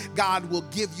field. God will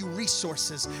give you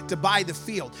resources to buy the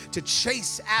field, to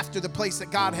chase after the place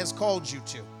that God has called you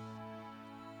to.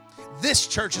 This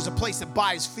church is a place that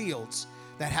buys fields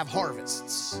that have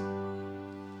harvests.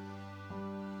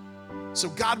 So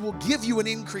God will give you an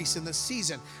increase in this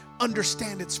season.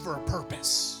 Understand it's for a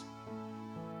purpose.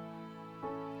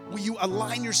 Will you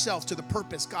align yourself to the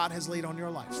purpose God has laid on your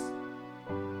life?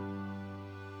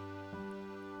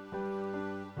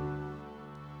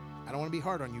 I don't want to be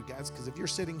hard on you guys, because if you're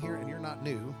sitting here and you're not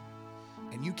new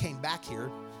and you came back here,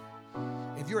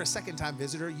 if you're a second-time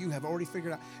visitor, you have already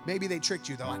figured out, maybe they tricked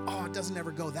you. They're like, oh, it doesn't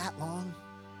ever go that long.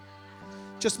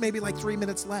 Just maybe like 3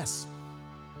 minutes less.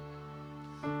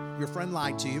 Your friend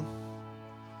lied to you.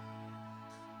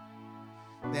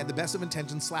 They had the best of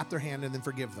intentions, slap their hand, and then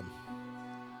forgive them.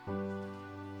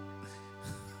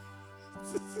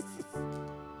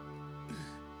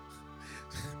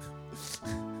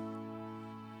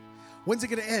 When's it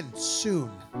going to end? Soon.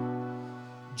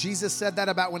 Jesus said that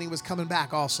about when he was coming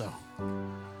back also.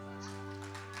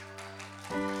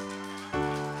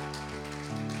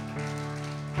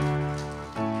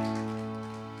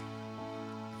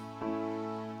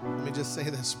 Let me just say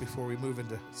this before we move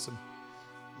into some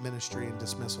ministry and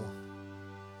dismissal,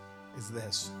 is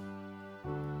this.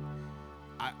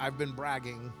 I've been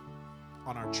bragging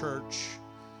on our church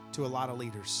to a lot of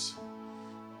leaders.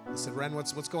 I said, Ren,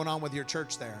 what's going on with your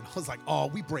church there? And I was like, oh,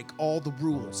 we break all the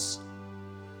rules.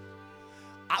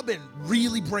 I've been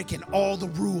really breaking all the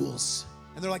rules.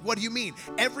 And they're like, what do you mean?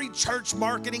 Every church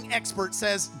marketing expert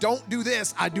says, don't do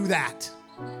this, I do that.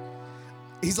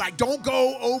 He's like, don't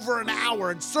go over an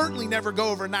hour, and certainly never go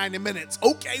over 90 minutes.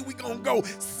 Okay, we're going to go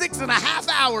 6.5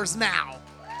 hours now.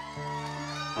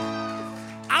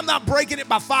 I'm not breaking it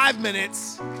by 5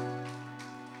 minutes.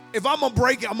 If I'm going to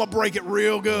break it, I'm going to break it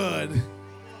real good.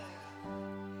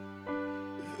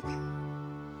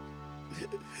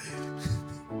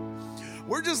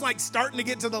 We're just like starting to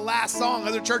get to the last song.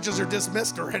 Other churches are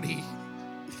dismissed already.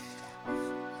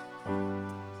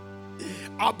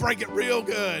 I'll break it real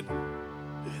good.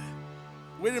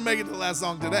 We didn't make it to the last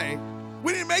song today.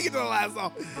 We didn't make it to the last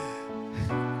song.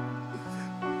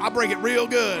 I'll break it real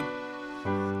good.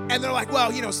 And they're like,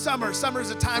 well, summer's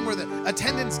a time where the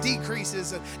attendance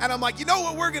decreases. And I'm like, you know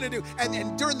what we're going to do?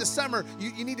 And during the summer,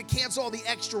 you need to cancel all the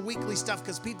extra weekly stuff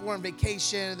because people are on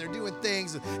vacation and they're doing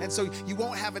things. And so you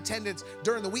won't have attendance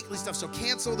during the weekly stuff. So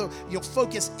you'll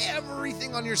focus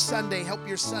everything on your Sunday, help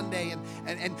your Sunday,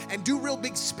 and do real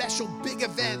big, special, big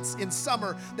events in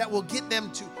summer that will get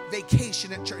them to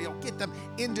vacation at church. You'll get them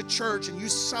into church and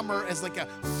use summer as like a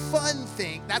fun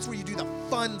thing. That's where you do the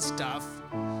fun stuff.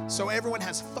 So everyone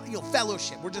has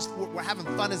fellowship. We're having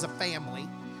fun as a family,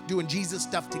 doing Jesus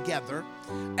stuff together,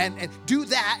 and do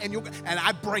that. And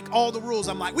I break all the rules.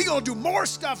 I'm like, we're gonna do more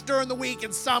stuff during the week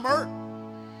in summer.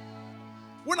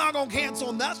 We're not gonna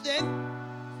cancel nothing.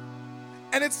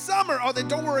 And it's summer. Oh, then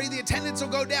don't worry, the attendance will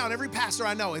go down. Every pastor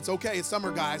I know, it's okay. It's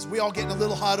summer, guys. We all get in a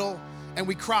little huddle and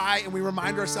we cry and we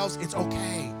remind ourselves it's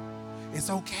okay. It's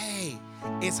okay.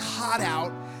 It's hot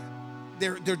out.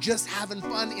 They're just having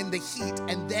fun in the heat,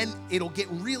 and then it'll get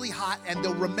really hot, and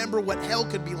they'll remember what hell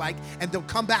could be like, and they'll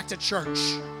come back to church.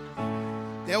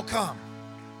 They'll come.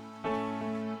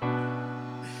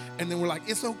 And then we're like,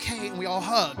 it's okay, and we all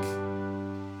hug.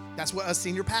 That's what us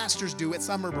senior pastors do at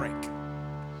summer break.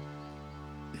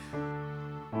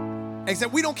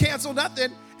 Except we don't cancel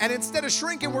nothing, and instead of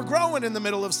shrinking, we're growing in the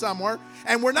middle of summer,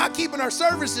 and we're not keeping our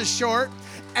services short,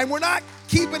 and we're not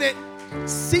keeping it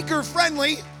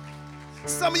seeker-friendly.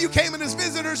 Some of you came in as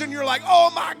visitors and you're like,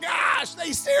 oh my gosh,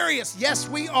 they serious. Yes,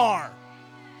 we are.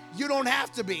 You don't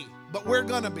have to be, but we're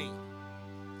gonna be.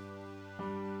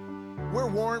 We're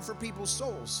warring for people's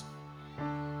souls.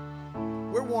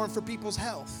 We're warring for people's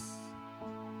health.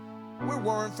 We're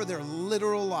warring for their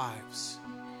literal lives.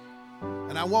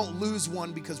 And I won't lose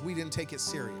one because we didn't take it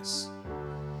serious.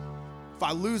 If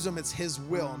I lose them, it's His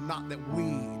will, not that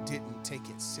we didn't take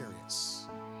it serious.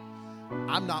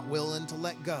 I'm not willing to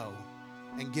let go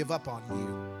and give up on you.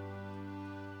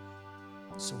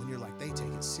 So when you're like, they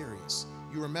take it serious,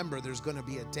 you remember there's going to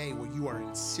be a day where you are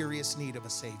in serious need of a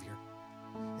Savior,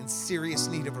 in serious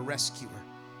need of a rescuer,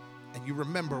 and you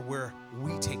remember where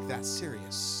we take that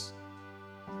serious.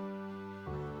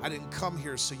 I didn't come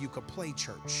here so you could play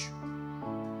church.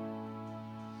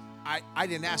 I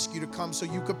didn't ask you to come so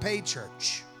you could pay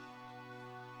church.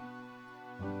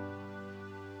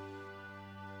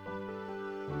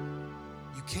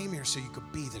 You came here so you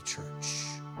could be the church.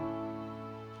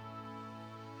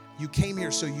 You came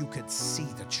here so you could see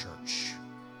the church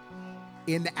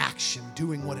in action,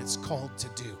 doing what it's called to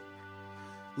do.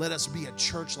 Let us be a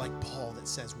church like Paul that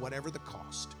says, whatever the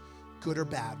cost, good or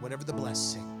bad, whatever the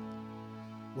blessing,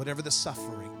 whatever the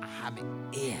suffering, I'm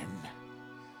in.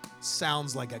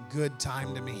 Sounds like a good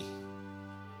time to me.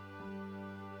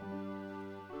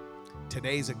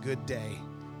 Today's a good day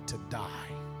to die.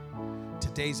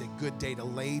 Today's a good day to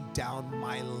lay down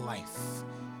my life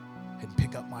and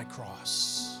pick up my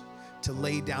cross, to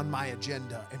lay down my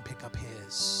agenda and pick up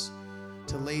His,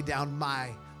 to lay down my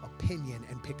opinion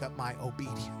and pick up my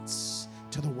obedience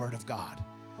to the Word of God.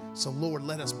 So Lord,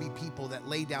 let us be people that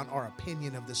lay down our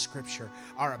opinion of the Scripture,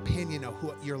 our opinion of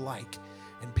what you're like,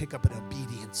 and pick up an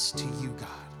obedience to you, God,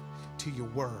 to your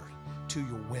Word, to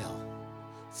your will.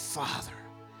 Father,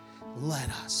 let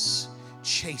us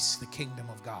chase the kingdom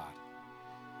of God,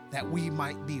 that we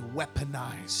might be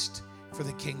weaponized for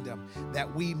the kingdom,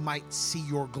 that we might see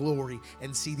your glory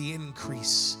and see the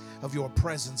increase of your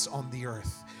presence on the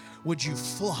earth. Would you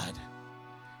flood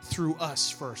through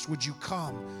us first? Would you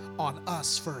come on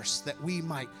us first, that we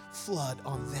might flood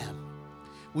on them?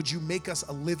 Would you make us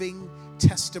a living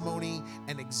testimony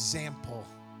and example?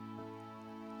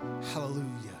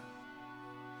 Hallelujah.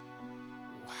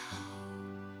 Wow.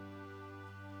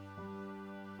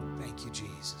 Thank you,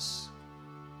 Jesus.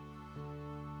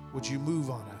 Would you move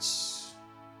on us?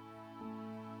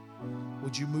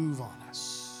 Would you move on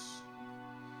us?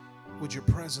 Would your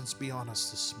presence be on us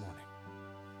this morning?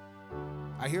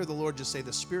 I hear the Lord just say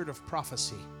the spirit of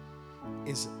prophecy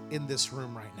is in this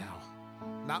room right now.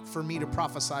 Not for me to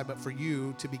prophesy, but for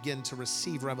you to begin to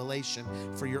receive revelation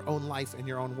for your own life and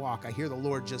your own walk. I hear the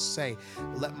Lord just say,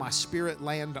 let my spirit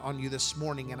land on you this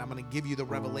morning, and I'm going to give you the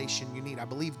revelation you need. I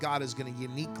believe God is going to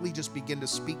uniquely just begin to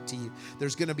speak to you.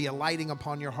 There's going to be a lighting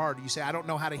upon your heart. You say, I don't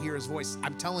know how to hear his voice.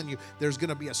 I'm telling you, there's going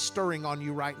to be a stirring on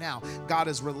you right now. God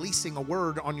is releasing a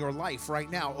word on your life right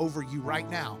now, over you right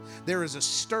now. There is a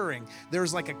stirring.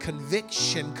 There's like a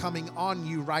conviction coming on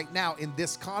you right now in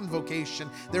this convocation.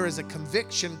 There is a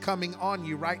conviction coming on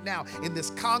you right now in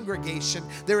this congregation.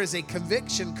 There is a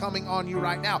conviction coming on you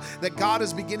right now that God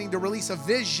is beginning to release a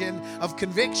vision of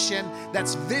conviction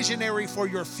that's visionary for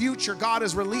your future. God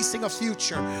is releasing a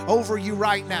future over you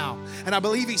right now, and I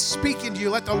believe he's speaking to you.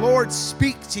 Let the Lord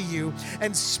speak to you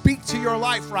and speak to your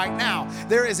life right now.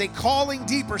 There is a calling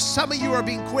deeper. Some of you are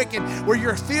being quickened where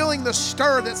you're feeling the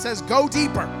stir that says, go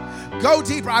deeper. Go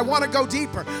deeper. I want to go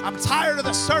deeper. I'm tired of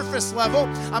the surface level.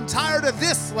 I'm tired of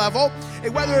this level.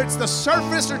 Whether it's the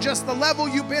surface or just the level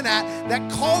you've been at,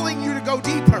 that calling you to go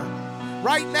deeper.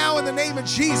 Right now, in the name of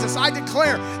Jesus, I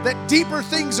declare that deeper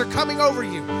things are coming over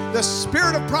you. The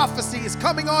spirit of prophecy is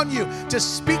coming on you to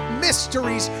speak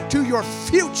mysteries to your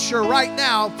future right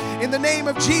now. In the name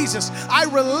of Jesus, I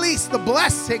release the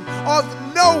blessing of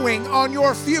knowing on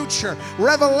your future,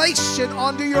 revelation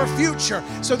onto your future,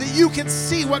 so that you can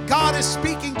see what God is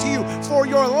speaking to you for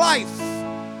your life.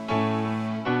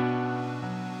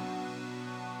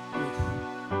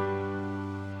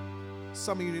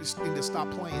 Some of you just need to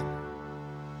stop playing.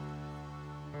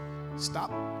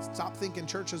 Stop thinking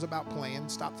church is about playing.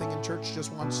 Stop thinking church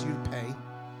just wants you to pay.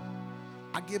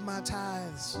 I give my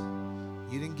tithes.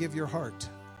 You didn't give your heart.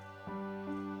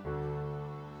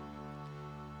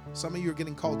 Some of you are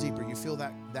getting called deeper. You feel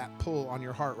that pull on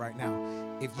your heart right now.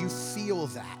 If you feel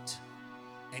that,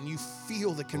 and you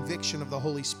feel the conviction of the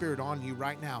Holy Spirit on you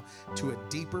right now to a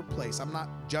deeper place. I'm not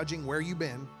judging where you've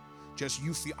been. Just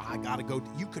you feel, I got to go.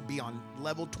 You could be on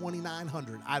level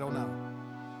 2900. I don't know.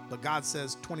 But God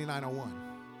says 2901.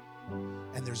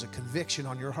 And there's a conviction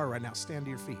on your heart right now. Stand to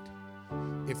your feet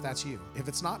if that's you. If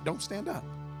it's not, don't stand up.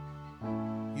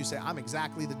 You say, I'm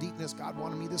exactly the deepness God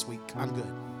wanted me this week. I'm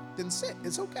good. Then sit.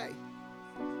 It's okay.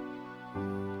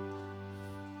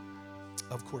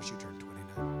 Of course you turn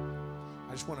 29.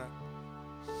 I just want to...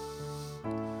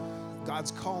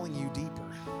 God's calling you deeper.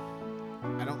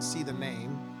 I don't see the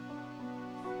name.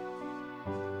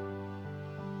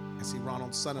 I see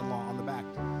Ronald's son-in-law on the back.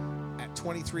 At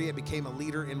 23, I became a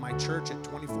leader in my church. At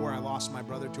 24, I lost my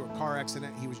brother to a car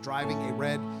accident. He was driving a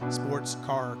red sports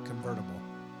car convertible.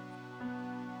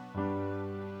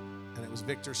 And it was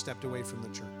Victor stepped away from the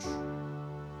church.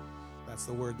 That's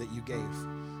the word that you gave.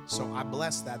 So I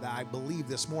bless that I believe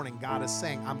this morning God is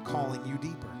saying, I'm calling you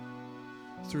deeper.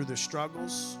 Through the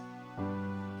struggles,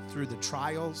 through the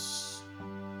trials,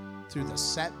 through the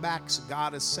setbacks,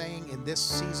 God is saying in this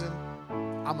season,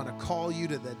 I'm going to call you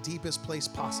to the deepest place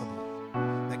possible.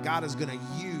 That God is going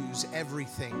to use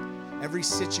everything, every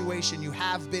situation you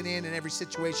have been in and every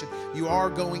situation you are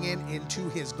going into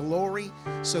his glory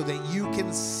so that you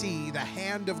can see the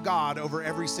hand of God over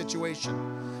every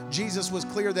situation. Jesus was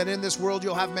clear that in this world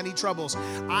you'll have many troubles.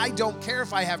 I don't care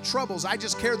if I have troubles. I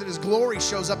just care that his glory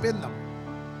shows up in them.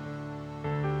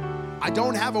 I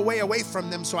don't have a way away from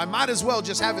them, so I might as well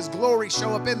just have his glory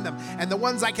show up in them. And the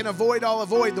ones I can avoid, I'll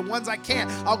avoid. The ones I can't,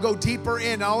 I'll go deeper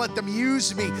in. I'll let them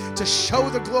use me to show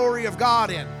the glory of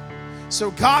God in. So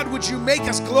God, would you make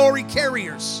us glory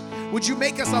carriers? Would you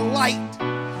make us a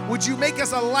light? Would you make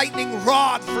us a lightning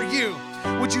rod for you?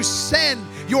 Would you send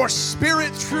your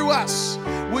spirit through us?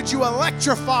 Would you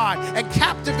electrify and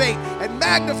captivate and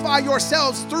magnify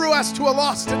yourselves through us to a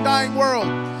lost and dying world?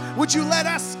 Would you let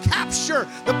us capture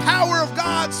the power of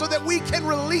God so that we can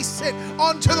release it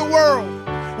onto the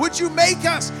world? Would you make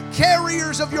us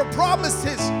carriers of your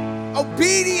promises,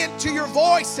 obedient to your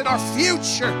voice in our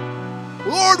future?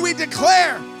 Lord, we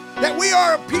declare that we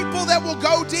are a people that will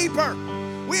go deeper.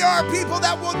 We are a people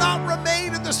that will not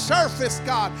remain at the surface,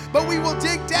 God, but we will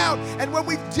dig down. And when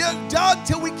we've dug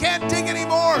till we can't dig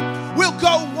anymore, we'll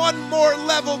go one more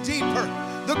level deeper.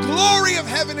 The glory of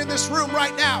heaven in this room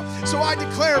right now. So I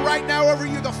declare right now over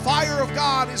you, the fire of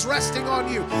God is resting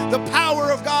on you. The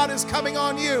power of God is coming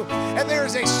on you. And there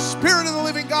is a spirit of the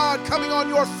living God coming on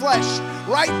your flesh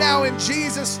right now in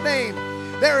Jesus' name.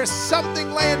 There is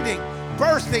something landing,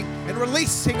 birthing, and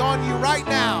releasing on you right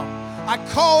now. I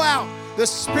call out the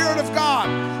Spirit of God,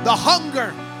 the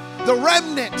hunger, the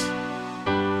remnant,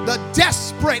 the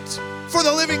desperate for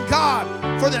the living God,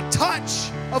 for the touch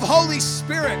of Holy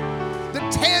Spirit, the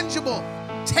tangible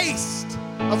taste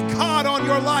of God on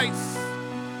your life,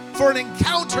 for an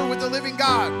encounter with the living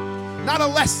God. Not a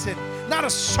lesson, not a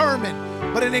sermon,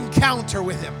 but an encounter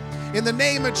with him. In the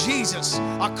name of Jesus,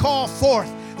 I call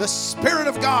forth the Spirit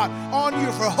of God on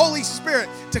you, for Holy Spirit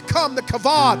to come, the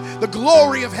kavod, the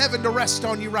glory of heaven to rest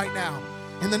on you right now.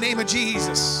 In the name of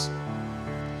Jesus.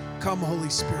 Come, Holy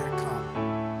Spirit,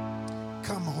 come.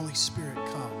 Come, Holy Spirit,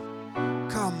 come.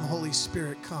 Come, Holy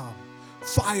Spirit, come.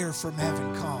 Fire from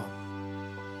heaven, come.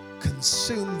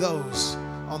 Consume those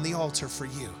on the altar for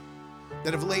you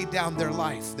that have laid down their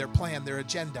life, their plan, their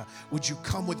agenda. Would you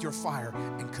come with your fire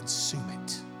and consume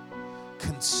it?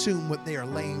 Consume what they are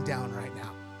laying down right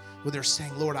now. Where they're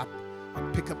saying, Lord, I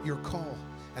pick up your call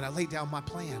and I lay down my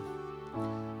plan.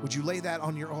 Would you lay that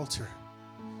on your altar?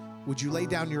 Would you lay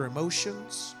down your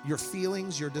emotions, your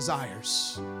feelings, your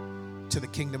desires to the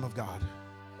kingdom of God?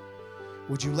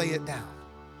 Would you lay it down?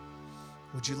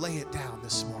 Would you lay it down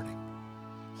this morning?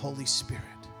 Holy Spirit,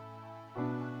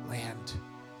 land,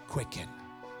 quicken,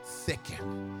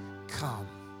 thicken, come.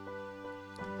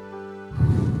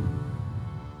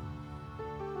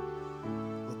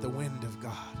 Let the wind of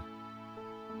God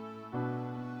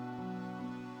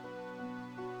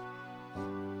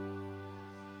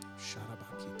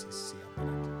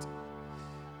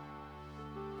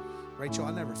Rachel,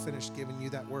 I never finished giving you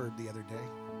that word the other day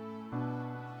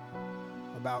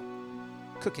about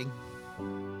cooking.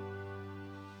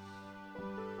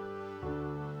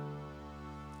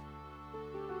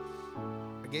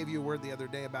 I gave you a word the other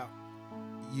day about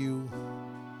you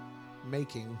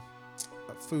making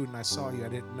food, and I saw you. I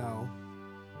didn't know,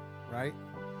 right?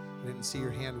 I didn't see your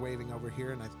hand waving over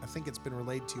here, and I think it's been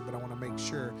relayed to you, but I want to make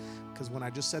sure, because when I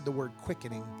just said the word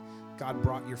quickening, God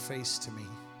brought your face to me.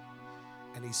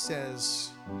 And he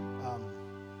says,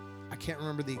 I can't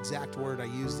remember the exact word I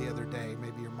used the other day.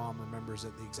 Maybe your mom remembers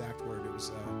it, the exact word. It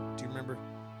was, do you remember?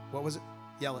 What was it?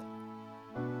 Yell it.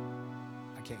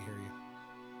 I can't hear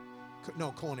you.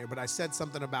 No, culinary, but I said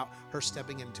something about her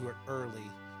stepping into it early,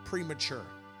 premature.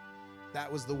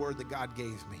 That was the word that God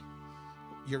gave me.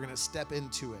 You're going to step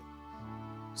into it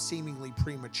seemingly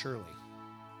prematurely.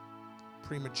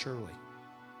 Prematurely.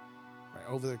 Right,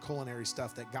 over the culinary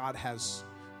stuff that God has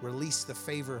released the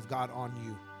favor of God on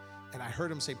you. And I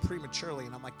heard him say prematurely,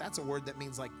 and I'm like, that's a word that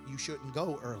means like you shouldn't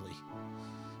go early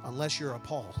unless you're a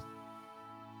Paul.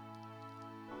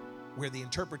 Where the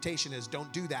interpretation is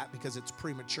don't do that because it's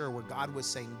premature, where God was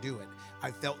saying do it.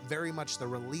 I felt very much the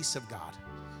release of God,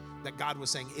 that God was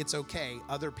saying it's okay.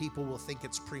 Other people will think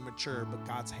it's premature, but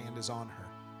God's hand is on her.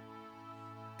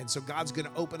 And so God's going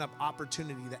to open up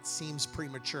opportunity that seems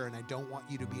premature, and I don't want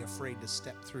you to be afraid to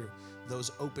step through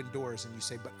those open doors. And you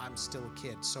say, but I'm still a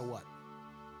kid. So what?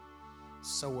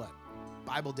 So what?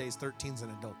 Bible days, 13's an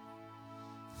adult.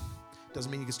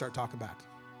 Doesn't mean you can start talking back.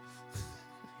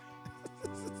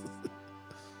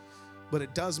 But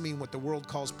it does mean what the world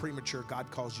calls premature,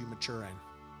 God calls you mature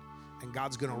in. And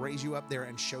God's going to raise you up there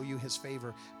and show you his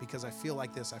favor, because I feel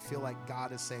like this. I feel like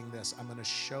God is saying this. I'm going to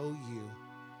show you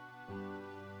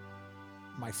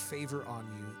my favor on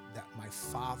you, that my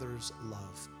Father's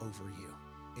love over you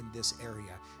in this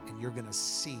area. And you're going to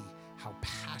see how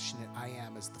passionate I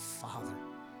am as the Father,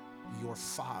 your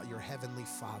heavenly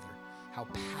Father, how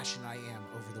passionate I am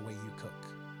over the way you cook.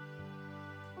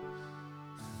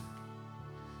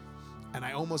 And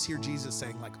I almost hear Jesus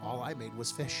saying, like, all I made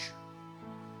was fish.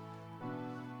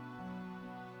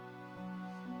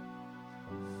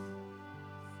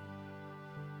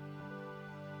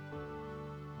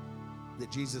 That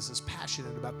Jesus is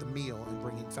passionate about the meal and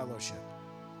bringing fellowship.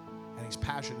 And he's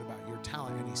passionate about your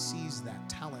talent, and he sees that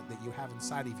talent that you have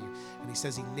inside of you. And he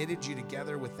says he knitted you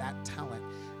together with that talent.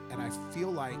 And I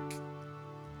feel like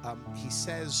he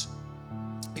says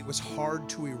it was hard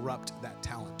to erupt that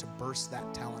talent, to burst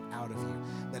that talent out of you.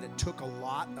 That it took a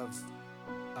lot of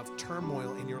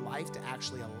turmoil in your life to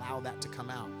actually allow that to come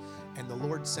out. And the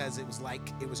Lord says it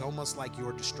was almost like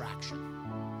your distraction.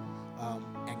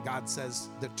 And God says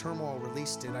the turmoil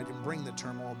released it. I didn't bring the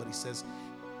turmoil, but he says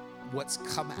what's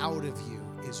come out of you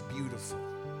is beautiful.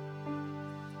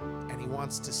 And he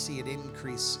wants to see it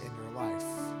increase in your life.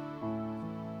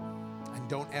 And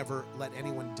don't ever let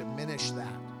anyone diminish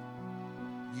that.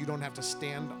 You don't have to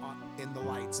stand in the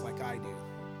lights like I do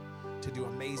to do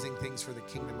amazing things for the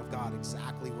kingdom of God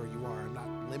exactly where you are. I'm not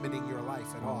limiting your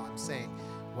life at all. I'm saying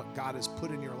what God has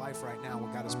put in your life right now,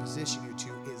 what God has positioned you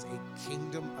to, is a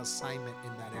kingdom assignment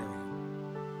in that area.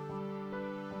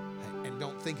 And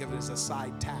don't think of it as a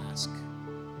side task.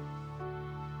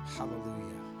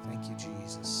 Hallelujah. Thank you,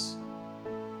 Jesus.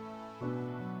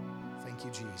 Thank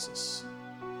you, Jesus.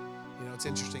 You know, it's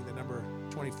interesting. The number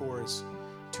 24 is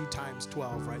 2 times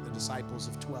 12, right? The disciples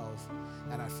of 12.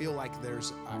 And I feel like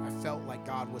I felt like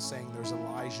God was saying there's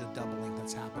Elijah doubling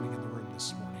that's happening in the room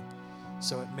this morning.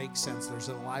 So it makes sense. There's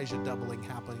an Elijah doubling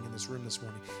happening in this room this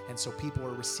morning. And so people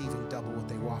are receiving double what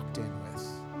they walked in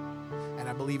with. And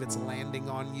I believe it's landing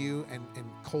on you and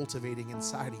cultivating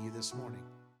inside of you this morning.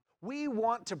 We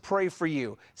want to pray for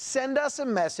you. Send us a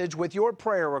message with your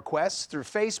prayer requests through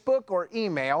Facebook or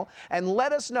email and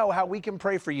let us know how we can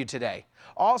pray for you today.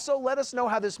 Also, let us know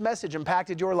how this message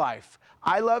impacted your life.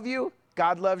 I love you.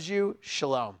 God loves you.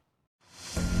 Shalom.